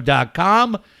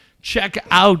 daveandjeffshow.com. Check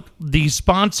out the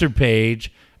sponsor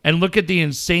page and look at the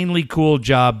insanely cool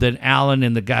job that Alan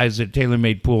and the guys at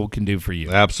Tailor-Made Pool can do for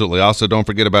you. Absolutely. Also, don't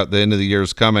forget about the end of the year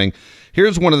is coming.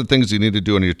 Here's one of the things you need to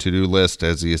do on your to-do list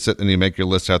as you sit and you make your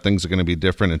list how things are going to be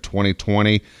different in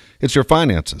 2020. It's your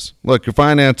finances. Look, your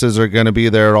finances are going to be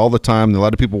there all the time. A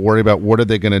lot of people worry about what are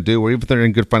they going to do, or even if they're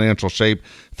in good financial shape,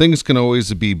 things can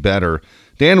always be better.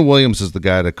 Dan Williams is the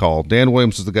guy to call. Dan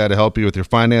Williams is the guy to help you with your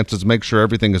finances, make sure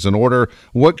everything is in order.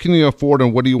 What can you afford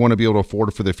and what do you want to be able to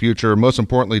afford for the future? Most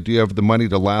importantly, do you have the money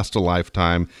to last a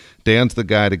lifetime? Dan's the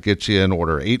guy to get you in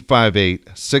order.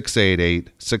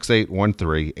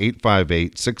 858-688-6813,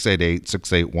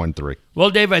 858-688-6813.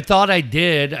 Well, Dave, I thought I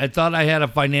did. I thought I had a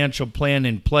financial plan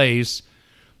in place.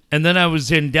 And then I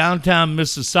was in downtown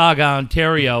Mississauga,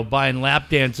 Ontario, buying lap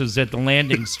dances at the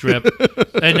landing strip.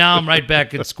 And now I'm right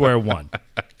back at square one.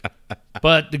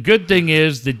 But the good thing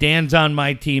is that Dan's on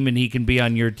my team and he can be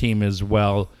on your team as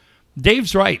well.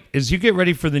 Dave's right. As you get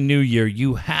ready for the new year,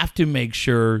 you have to make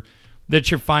sure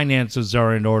that your finances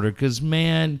are in order. Because,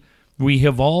 man, we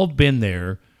have all been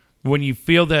there when you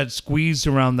feel that squeeze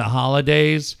around the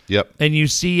holidays. Yep. And you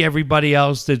see everybody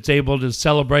else that's able to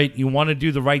celebrate. You want to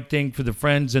do the right thing for the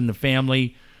friends and the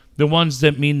family, the ones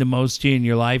that mean the most to you in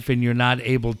your life, and you're not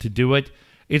able to do it.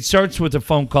 It starts with a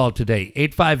phone call today,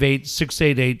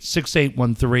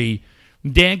 858-688-6813.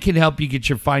 Dan can help you get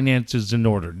your finances in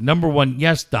order. Number one,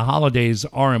 yes, the holidays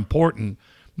are important,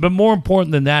 but more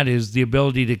important than that is the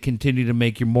ability to continue to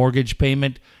make your mortgage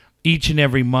payment each and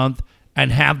every month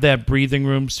and have that breathing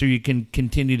room so you can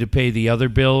continue to pay the other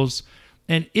bills.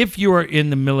 And if you are in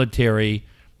the military,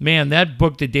 man, that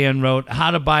book that Dan wrote,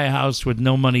 How to Buy a House with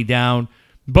No Money Down,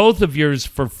 both of yours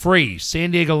for free.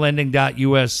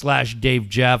 SanDiegoLending.us/Dave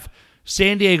Jeff.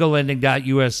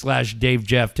 SanDiegoLending.us/Dave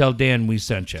Jeff. Tell Dan we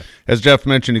sent you. As Jeff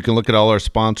mentioned, you can look at all our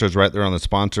sponsors right there on the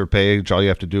sponsor page. All you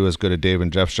have to do is go to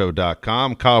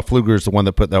DaveandJeffShow.com. Kyle Pfluger is the one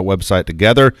that put that website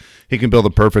together. He can build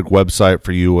a perfect website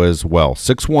for you as well.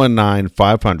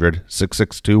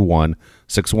 619-500-6621.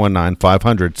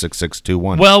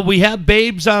 619-500-6621. Well, we have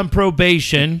Babes on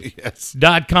Probation. Yes.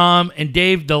 .com. And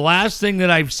Dave, the last thing that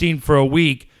I've seen for a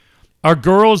week are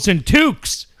girls in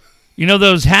toques. You know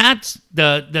those hats?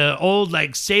 The old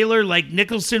like sailor like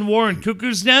Nicholson wore in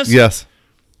Cuckoo's Nest? Yes.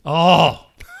 Oh.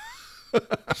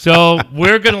 So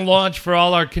we're going to launch for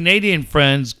all our Canadian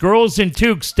friends,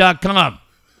 girlsintoques.com.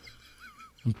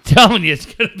 I'm telling you, it's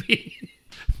going to be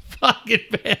fucking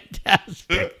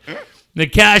fantastic. The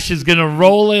cash is going to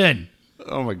roll in.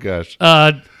 Oh, my gosh.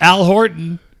 Al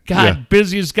Horton, God, Yeah.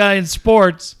 busiest guy in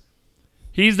sports.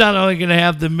 He's not only going to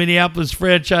have the Minneapolis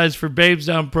franchise for Babes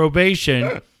on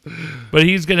Probation, but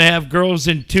he's going to have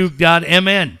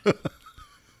girlsintoque.mn.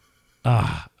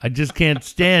 I just can't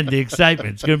stand the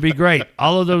excitement. It's going to be great.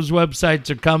 All of those websites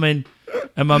are coming,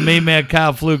 and my main man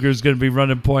Kyle Pfluger is going to be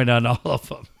running point on all of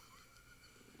them.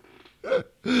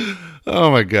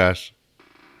 Oh, my gosh.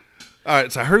 All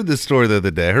right, so I heard this story the other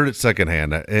day. I heard it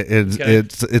secondhand.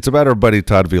 It's about our buddy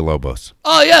Todd Villalobos.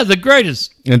 Oh, yeah, the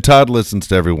greatest. And Todd listens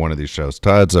to every one of these shows.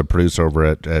 Todd's a producer over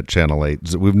at Channel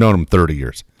 8. We've known him 30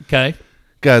 years. Okay.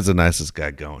 Guy's the nicest guy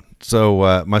going.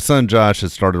 So my son Josh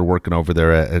has started working over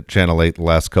there at Channel 8 the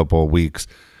last couple of weeks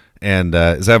and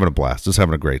is having a blast. Just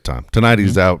having a great time. Tonight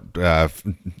he's out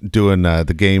doing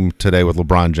the game today with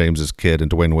LeBron James's kid and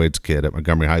Dwayne Wade's kid at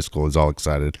Montgomery High School. He's all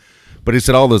excited. But he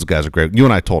said all those guys are great. You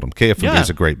and I told him KFMB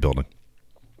is a great building.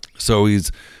 So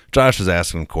Josh is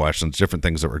asking him questions, different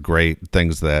things that were great,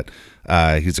 things that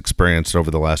he's experienced over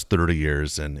the last 30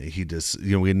 years. And he just,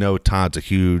 we know Todd's a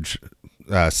huge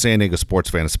San Diego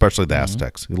sports fan, especially the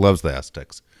Aztecs. He loves the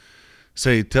Aztecs.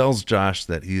 So he tells Josh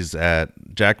that he's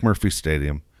at Jack Murphy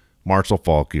Stadium, Marshall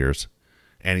Faulk years,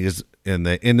 and he's in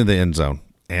the end of the end zone.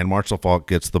 And Marshall Faulk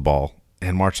gets the ball,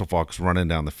 and Marshall Faulk's running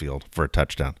down the field for a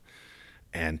touchdown.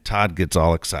 And Todd gets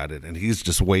all excited, and he's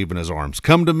just waving his arms.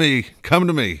 Come to me. Come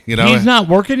to me. He's not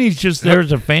working. He's just there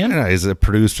as a fan? Yeah, he's a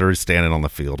producer. He's standing on the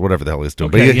field, whatever the hell he's doing.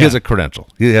 Okay, but he has a credential.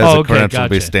 He has a credential to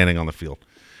be standing on the field.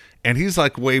 And he's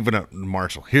like waving at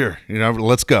Marshall. Here,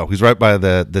 let's go. He's right by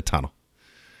the tunnel.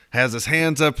 Has his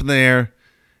hands up in the air,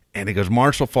 and he goes,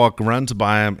 Marshall Faulk runs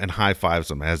by him and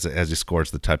high-fives him as he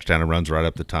scores the touchdown and runs right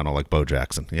up the tunnel like Bo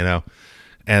Jackson,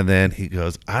 And then he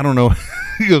goes, I don't know.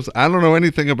 He goes, I don't know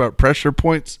anything about pressure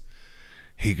points.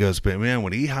 He goes, but man,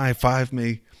 when he high-fived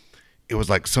me, it was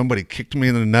like somebody kicked me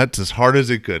in the nuts as hard as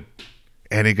he could.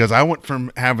 And he goes, I went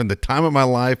from having the time of my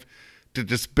life to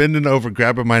just bending over,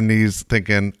 grabbing my knees,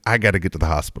 thinking, I got to get to the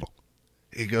hospital.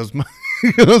 He goes, from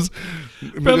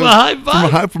a high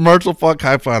five? From Marshall Faulk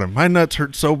high-fived him. My nuts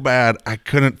hurt so bad, I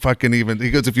couldn't fucking even.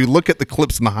 He goes, if you look at the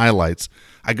clips and the highlights,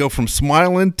 I go from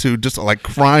smiling to just like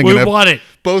crying. We want it.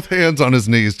 Both hands on his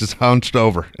knees, just hunched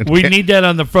over. And we need that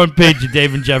on the front page of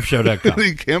DaveandJeffShow.com.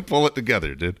 He can't pull it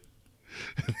together, dude.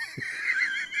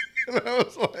 And I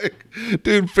was like,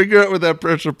 dude, figure out what that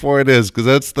pressure point is,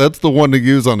 because that's the one to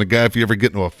use on the guy if you ever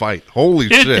get into a fight. Holy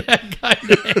shit.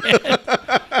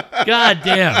 God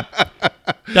damn.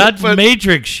 That's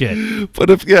Matrix shit. But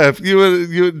if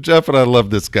you Jeff and I love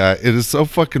this guy. It is so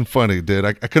fucking funny, dude.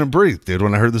 I couldn't breathe, dude,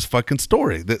 when I heard this fucking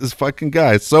story. This fucking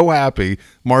guy is so happy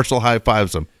Marshall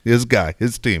high-fives him. His guy,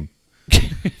 his team.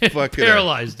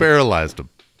 Paralyzed him.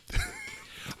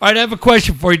 All right, I have a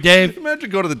question for you, Dave. Imagine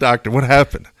going to the doctor. What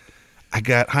happened? I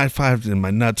got high-fived and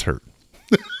my nuts hurt.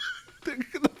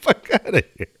 Get the fuck out of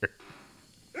here.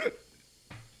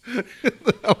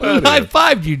 Who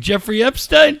high-fived you, Jeffrey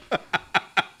Epstein?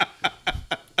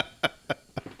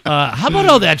 How about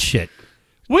all that shit?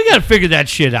 We got to figure that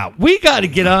shit out. We got to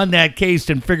get on that case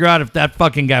and figure out if that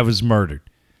fucking guy was murdered.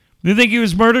 You think he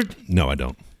was murdered? No, I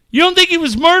don't. You don't think he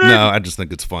was murdered? No, I just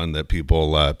think it's fun that people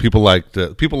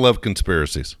love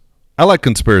conspiracies. I like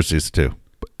conspiracies too,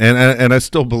 and I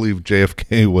still believe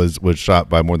JFK was shot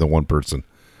by more than one person.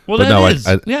 Well,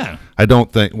 but yeah. I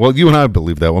don't think. Well, you and I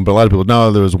believe that one, but a lot of people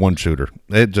no, there was one shooter.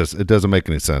 It doesn't make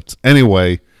any sense.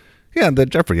 Anyway, yeah, the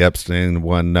Jeffrey Epstein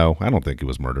one. No, I don't think he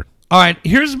was murdered. All right,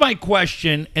 here's my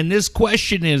question, and this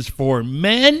question is for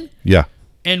men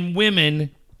and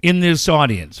women in this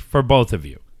audience, for both of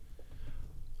you.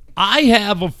 I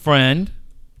have a friend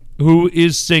who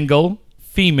is single,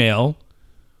 female,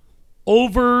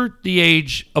 over the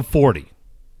age of 40,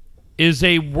 is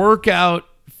a workout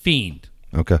fiend.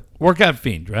 Okay. Workout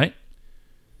fiend, right?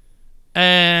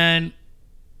 And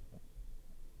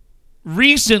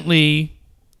recently,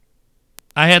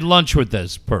 I had lunch with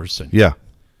this person. Yeah.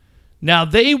 Now,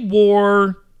 they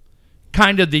wore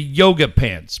kind of the yoga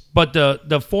pants, but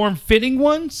the form-fitting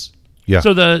ones. Yeah.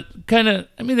 So the kind of,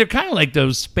 they're kind of like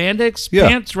those spandex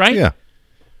pants, right? Yeah.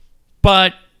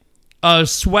 But a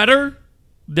sweater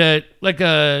that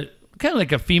kind of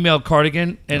like a female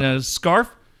cardigan and a scarf.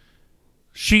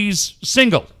 She's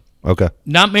single. Okay.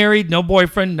 Not married, no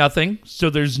boyfriend, nothing. So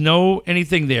there's no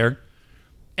anything there.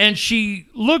 And she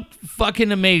looked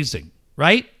fucking amazing,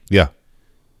 right? Yeah.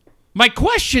 My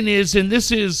question is, and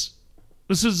this is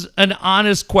an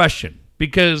honest question,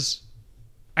 because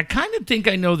I kind of think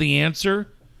I know the answer,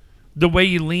 the way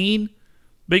you lean,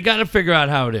 but you got to figure out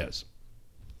how it is.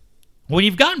 When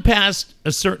you've gotten past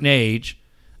a certain age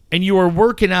and you are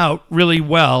working out really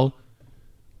well,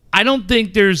 I don't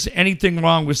think there's anything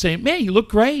wrong with saying, man, you look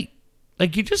great.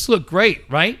 Like, you just look great,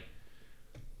 right?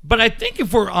 But I think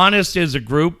if we're honest as a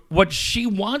group, what she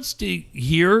wants to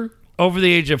hear over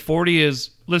the age of 40 is,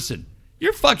 listen,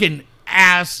 your fucking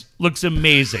ass looks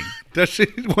amazing. Does she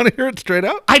want to hear it straight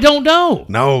out? I don't know.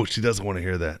 No, she doesn't want to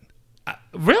hear that.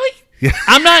 Really? Yeah.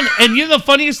 I'm not, and you know the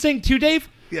funniest thing too, Dave?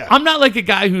 Yeah. I'm not like a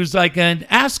guy who's like an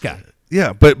ass guy.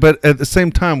 Yeah, but at the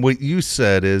same time, what you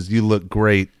said is you look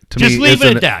great. To Just me, leave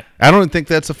it at that. I don't think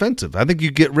that's offensive. I think you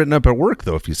get written up at work,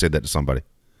 though, if you say that to somebody.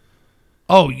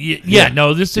 Oh, yeah.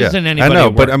 No, this isn't anybody. I know,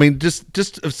 at but work. I mean, just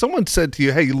if someone said to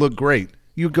you, hey, you look great,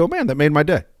 you go, man, that made my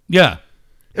day. Yeah.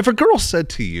 If a girl said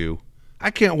to you, I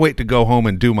can't wait to go home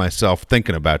and do myself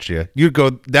thinking about you, you'd go,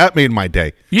 that made my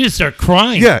day. You just start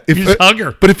crying. Yeah. You just hug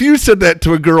her. But if you said that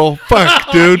to a girl, fuck,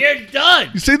 dude. You're done.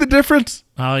 You see the difference?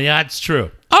 Oh, yeah, it's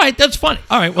true. All right, that's funny.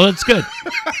 All right, well, that's good.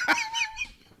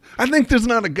 I think there's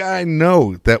not a guy I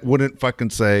know that wouldn't fucking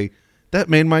say, that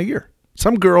made my year.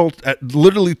 Some girl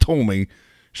literally told me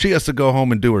she has to go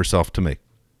home and do herself to me.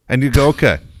 And you go,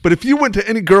 okay. But if you went to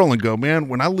any girl and go, man,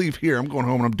 when I leave here, I'm going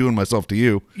home and I'm doing myself to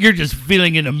you. You're just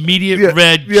feeling an immediate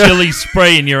red chili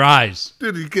spray in your eyes.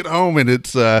 Dude, you get home and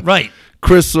it's right.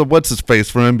 Chris, what's his face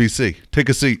from NBC? Take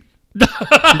a seat.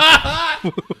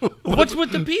 What's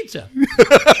with the pizza?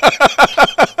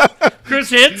 Chris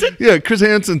Hansen? Yeah, Chris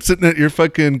Hansen sitting at your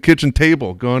fucking kitchen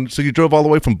table going, so you drove all the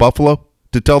way from Buffalo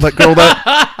to tell that girl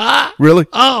that? Really?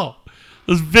 Oh,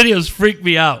 those videos freak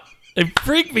me out. They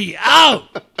freak me out.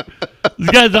 These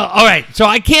guys are, all right, so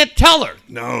I can't tell her.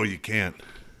 No, you can't.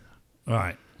 All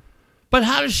right. But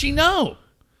how does she know?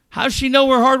 How does she know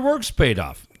her hard work's paid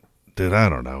off? Dude, I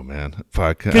don't know, man.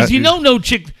 Because no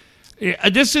chick.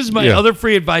 This is my other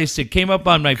free advice that came up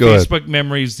on my Facebook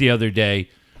memories the other day.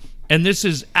 And this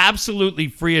is absolutely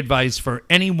free advice for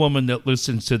any woman that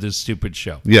listens to this stupid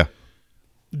show. Yeah.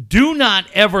 Do not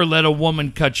ever let a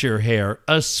woman cut your hair,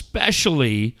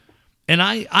 especially, and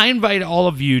I invite all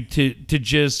of you to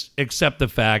just accept the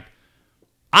fact,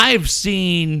 I've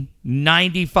seen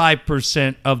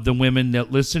 95% of the women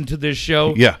that listen to this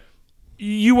show. Yeah.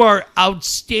 You are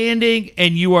outstanding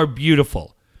and you are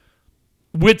beautiful.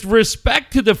 With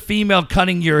respect to the female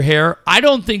cutting your hair, I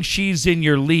don't think she's in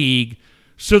your league,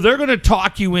 so they're going to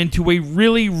talk you into a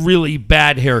really, really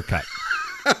bad haircut.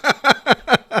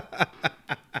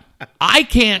 I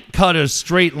can't cut a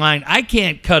straight line. I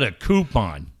can't cut a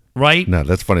coupon, right? No,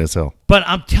 that's funny as hell. But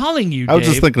I'm telling you, I was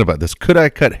Dave, just thinking about this. Could I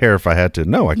cut hair if I had to?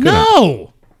 No, I couldn't.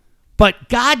 No. But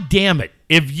God damn it,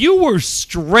 if you were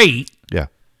straight Yeah.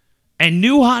 and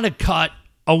knew how to cut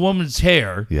a woman's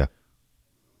hair, Yeah.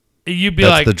 you'd be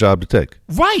That's like, the job to take.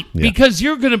 right, Yeah. because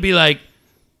you're going to be like,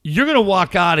 you're going to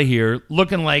walk out of here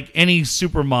looking like any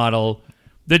supermodel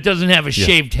that doesn't have a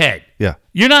shaved head. Yeah.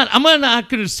 I'm not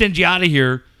going to send you out of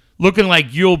here looking like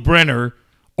Yul Brynner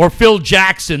or Phil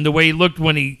Jackson the way he looked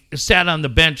when he sat on the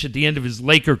bench at the end of his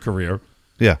Laker career.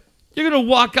 Yeah. You're going to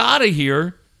walk out of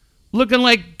here looking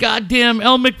like goddamn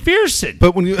Elle McPherson.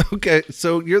 But when you, okay,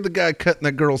 so you're the guy cutting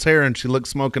that girl's hair and she looks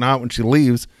smoking hot when she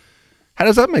leaves. How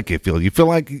does that make you feel? You feel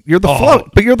like you're the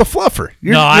but you're the fluffer.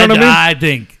 You're, No, you know what I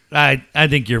mean? I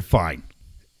think you're fine.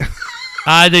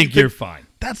 I think you're fine.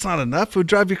 That's not enough. It would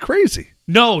drive you crazy.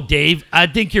 No, Dave, I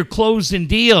think you're closing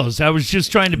deals. I was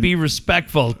just trying to be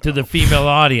respectful to the female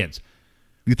audience.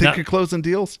 You think No. you're closing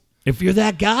deals? If you're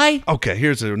that guy, Okay,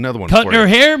 here's another one. cutting for her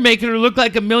you. hair, making her look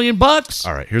like $1 million. All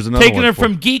All right, here's another taking one. her for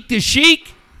from geek to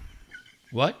chic.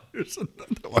 What? Here's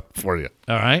another one for you.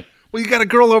 All right. Well, you got a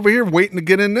girl over here waiting to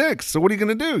get in next. So what are you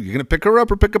going to do? You're going to pick her up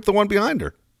or pick up the one behind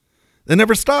her? It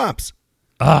never stops.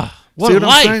 What See a I'm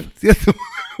life. saying?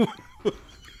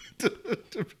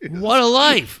 What a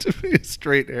life. To be a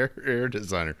straight hair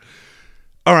designer.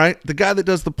 All right, the guy that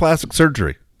does the plastic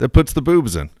surgery, that puts the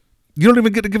boobs in. You don't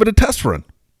even get to give it a test run.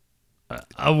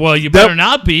 Well, you better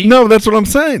not be. No, that's what I'm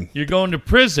saying. You're going to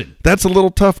prison. That's a little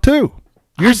tough, too.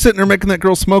 You're sitting there making that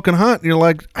girl smoking hot, and you're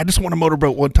like, I just want a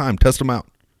motorboat one time. Test them out.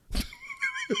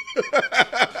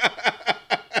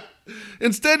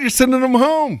 Instead, you're sending them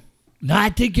home. No, I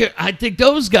think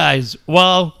those guys,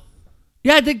 I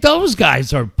think those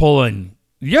guys are pulling.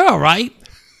 You're all right.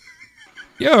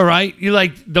 You're all right. You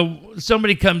like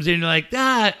somebody comes in, you're like,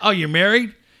 you're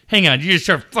married? Hang on, you just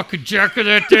start fucking jacking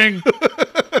that thing?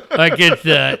 Like it's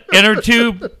the inner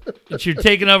tube that you're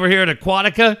taking over here at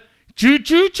Aquatica? Choo,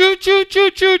 choo, choo, choo,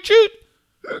 choo, choo, choo.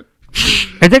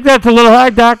 I think that's a little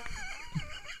hard, Doc.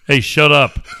 Hey, shut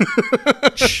up.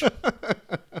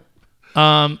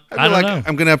 I don't know.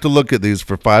 I'm going to have to look at these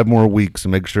for 5 more weeks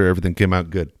and make sure everything came out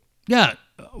good. Yeah.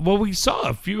 Well, we saw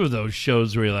a few of those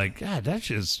shows where you're like, God, that's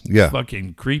just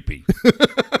fucking creepy.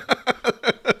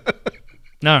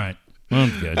 All right. Well,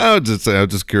 good. I was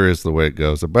just curious the way it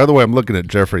goes. By the way, I'm looking at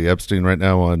Jeffrey Epstein right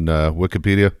now on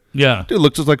Wikipedia. Yeah. Dude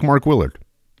looks just like Mark Willard.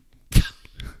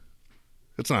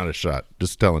 It's not a shot.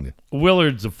 Just telling you.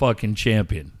 Willard's a fucking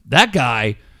champion. That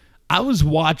guy, I was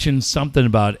watching something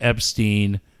about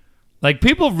Epstein. Like,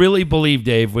 people really believe,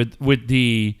 Dave, with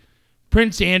the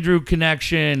Prince Andrew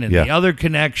connection and the other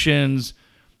connections,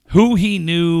 who he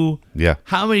knew,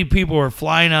 how many people were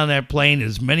flying on that plane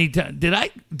as many times. Did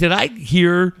I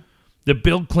hear that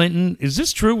Bill Clinton, is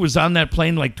this true, was on that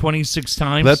plane like 26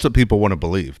 times? That's what people want to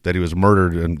believe, that he was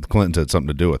murdered and Clinton had something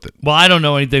to do with it. Well, I don't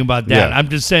know anything about that. Yeah. I'm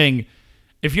just saying,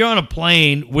 if you're on a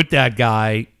plane with that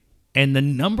guy, and the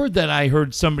number that I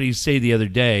heard somebody say the other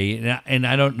day, and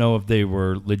I don't know if they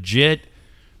were legit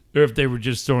or if they were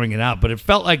just throwing it out, but it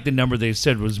felt like the number they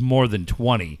said was more than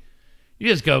 20. You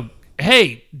just go,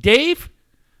 hey, Dave,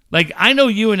 like, I know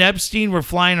you and Epstein were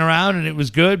flying around and it was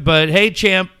good, but hey,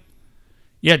 champ,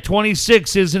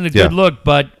 26 isn't a good look,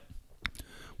 but...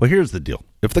 Well, here's the deal.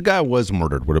 If the guy was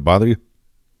murdered, would it bother you?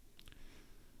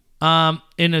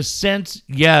 In a sense,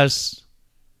 yes,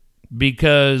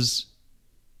 because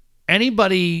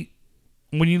anybody,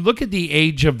 when you look at the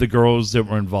age of the girls that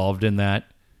were involved in that,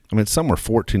 I mean, some were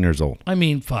 14 years old. I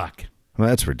mean, fuck. I mean,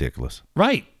 that's ridiculous.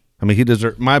 Right. I mean, he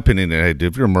deserved, my opinion, hey,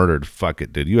 dude, if you're murdered, fuck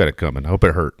it, dude. You had it coming. I hope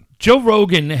it hurt. Joe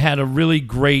Rogan had a really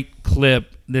great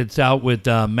clip that's out with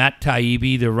Matt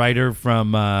Taibbi, the writer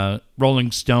from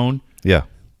Rolling Stone. Yeah.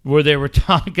 Where they were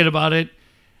talking about it.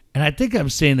 And I think I'm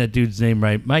saying that dude's name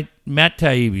right. Matt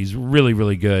Taibbi's really,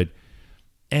 really good.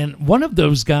 And one of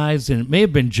those guys, and it may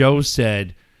have been Joe,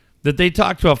 said that they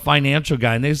talked to a financial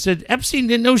guy, and they said Epstein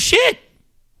didn't know shit.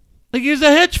 Like, he was a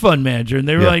hedge fund manager. And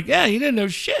they were like, he didn't know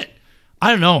shit.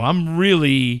 I don't know. I'm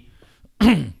really...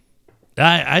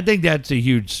 I think that's a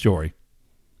huge story.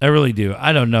 I really do.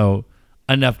 I don't know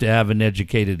enough to have an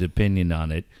educated opinion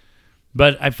on it.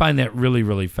 But I find that really,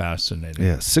 really fascinating.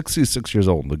 Yeah, 66 years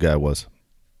old the guy was.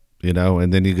 You know,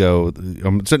 and then you go,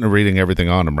 I'm sitting there reading everything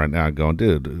on him right now going,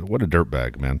 dude, what a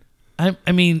dirtbag, man.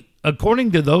 I mean,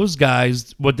 according to those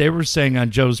guys, what they were saying on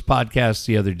Joe's podcast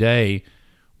the other day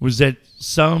was that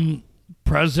some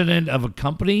president of a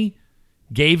company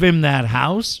gave him that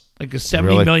house, like a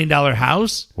 $70 million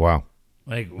house. Wow.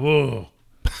 Like, whoa.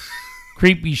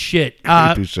 Creepy shit.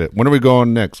 Creepy shit. When are we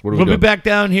going next? We'll be back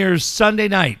down here Sunday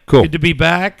night. Cool. Good to be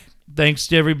back. Thanks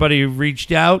to everybody who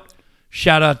reached out.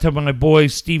 Shout out to my boy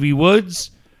Stevie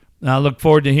Woods. I look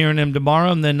forward to hearing him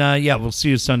tomorrow. And then, we'll see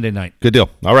you Sunday night. Good deal.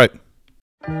 All right.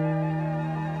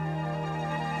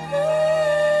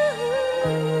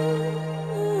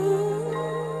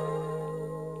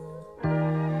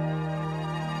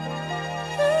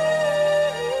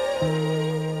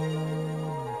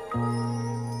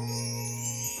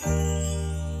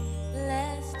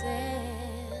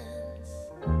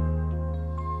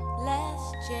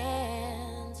 Last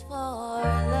chance for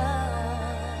love.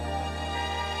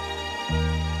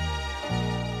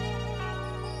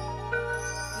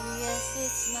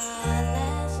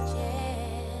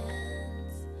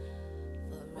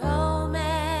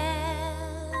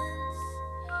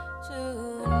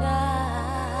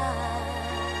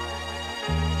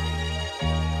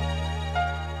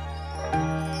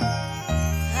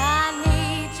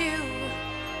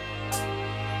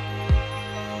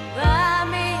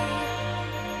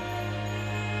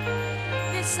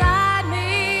 beside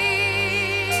me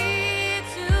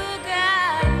to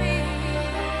guide me,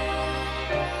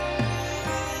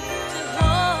 to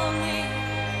hold me,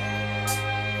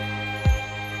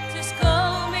 to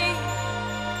scold me.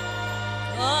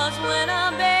 'Cause when I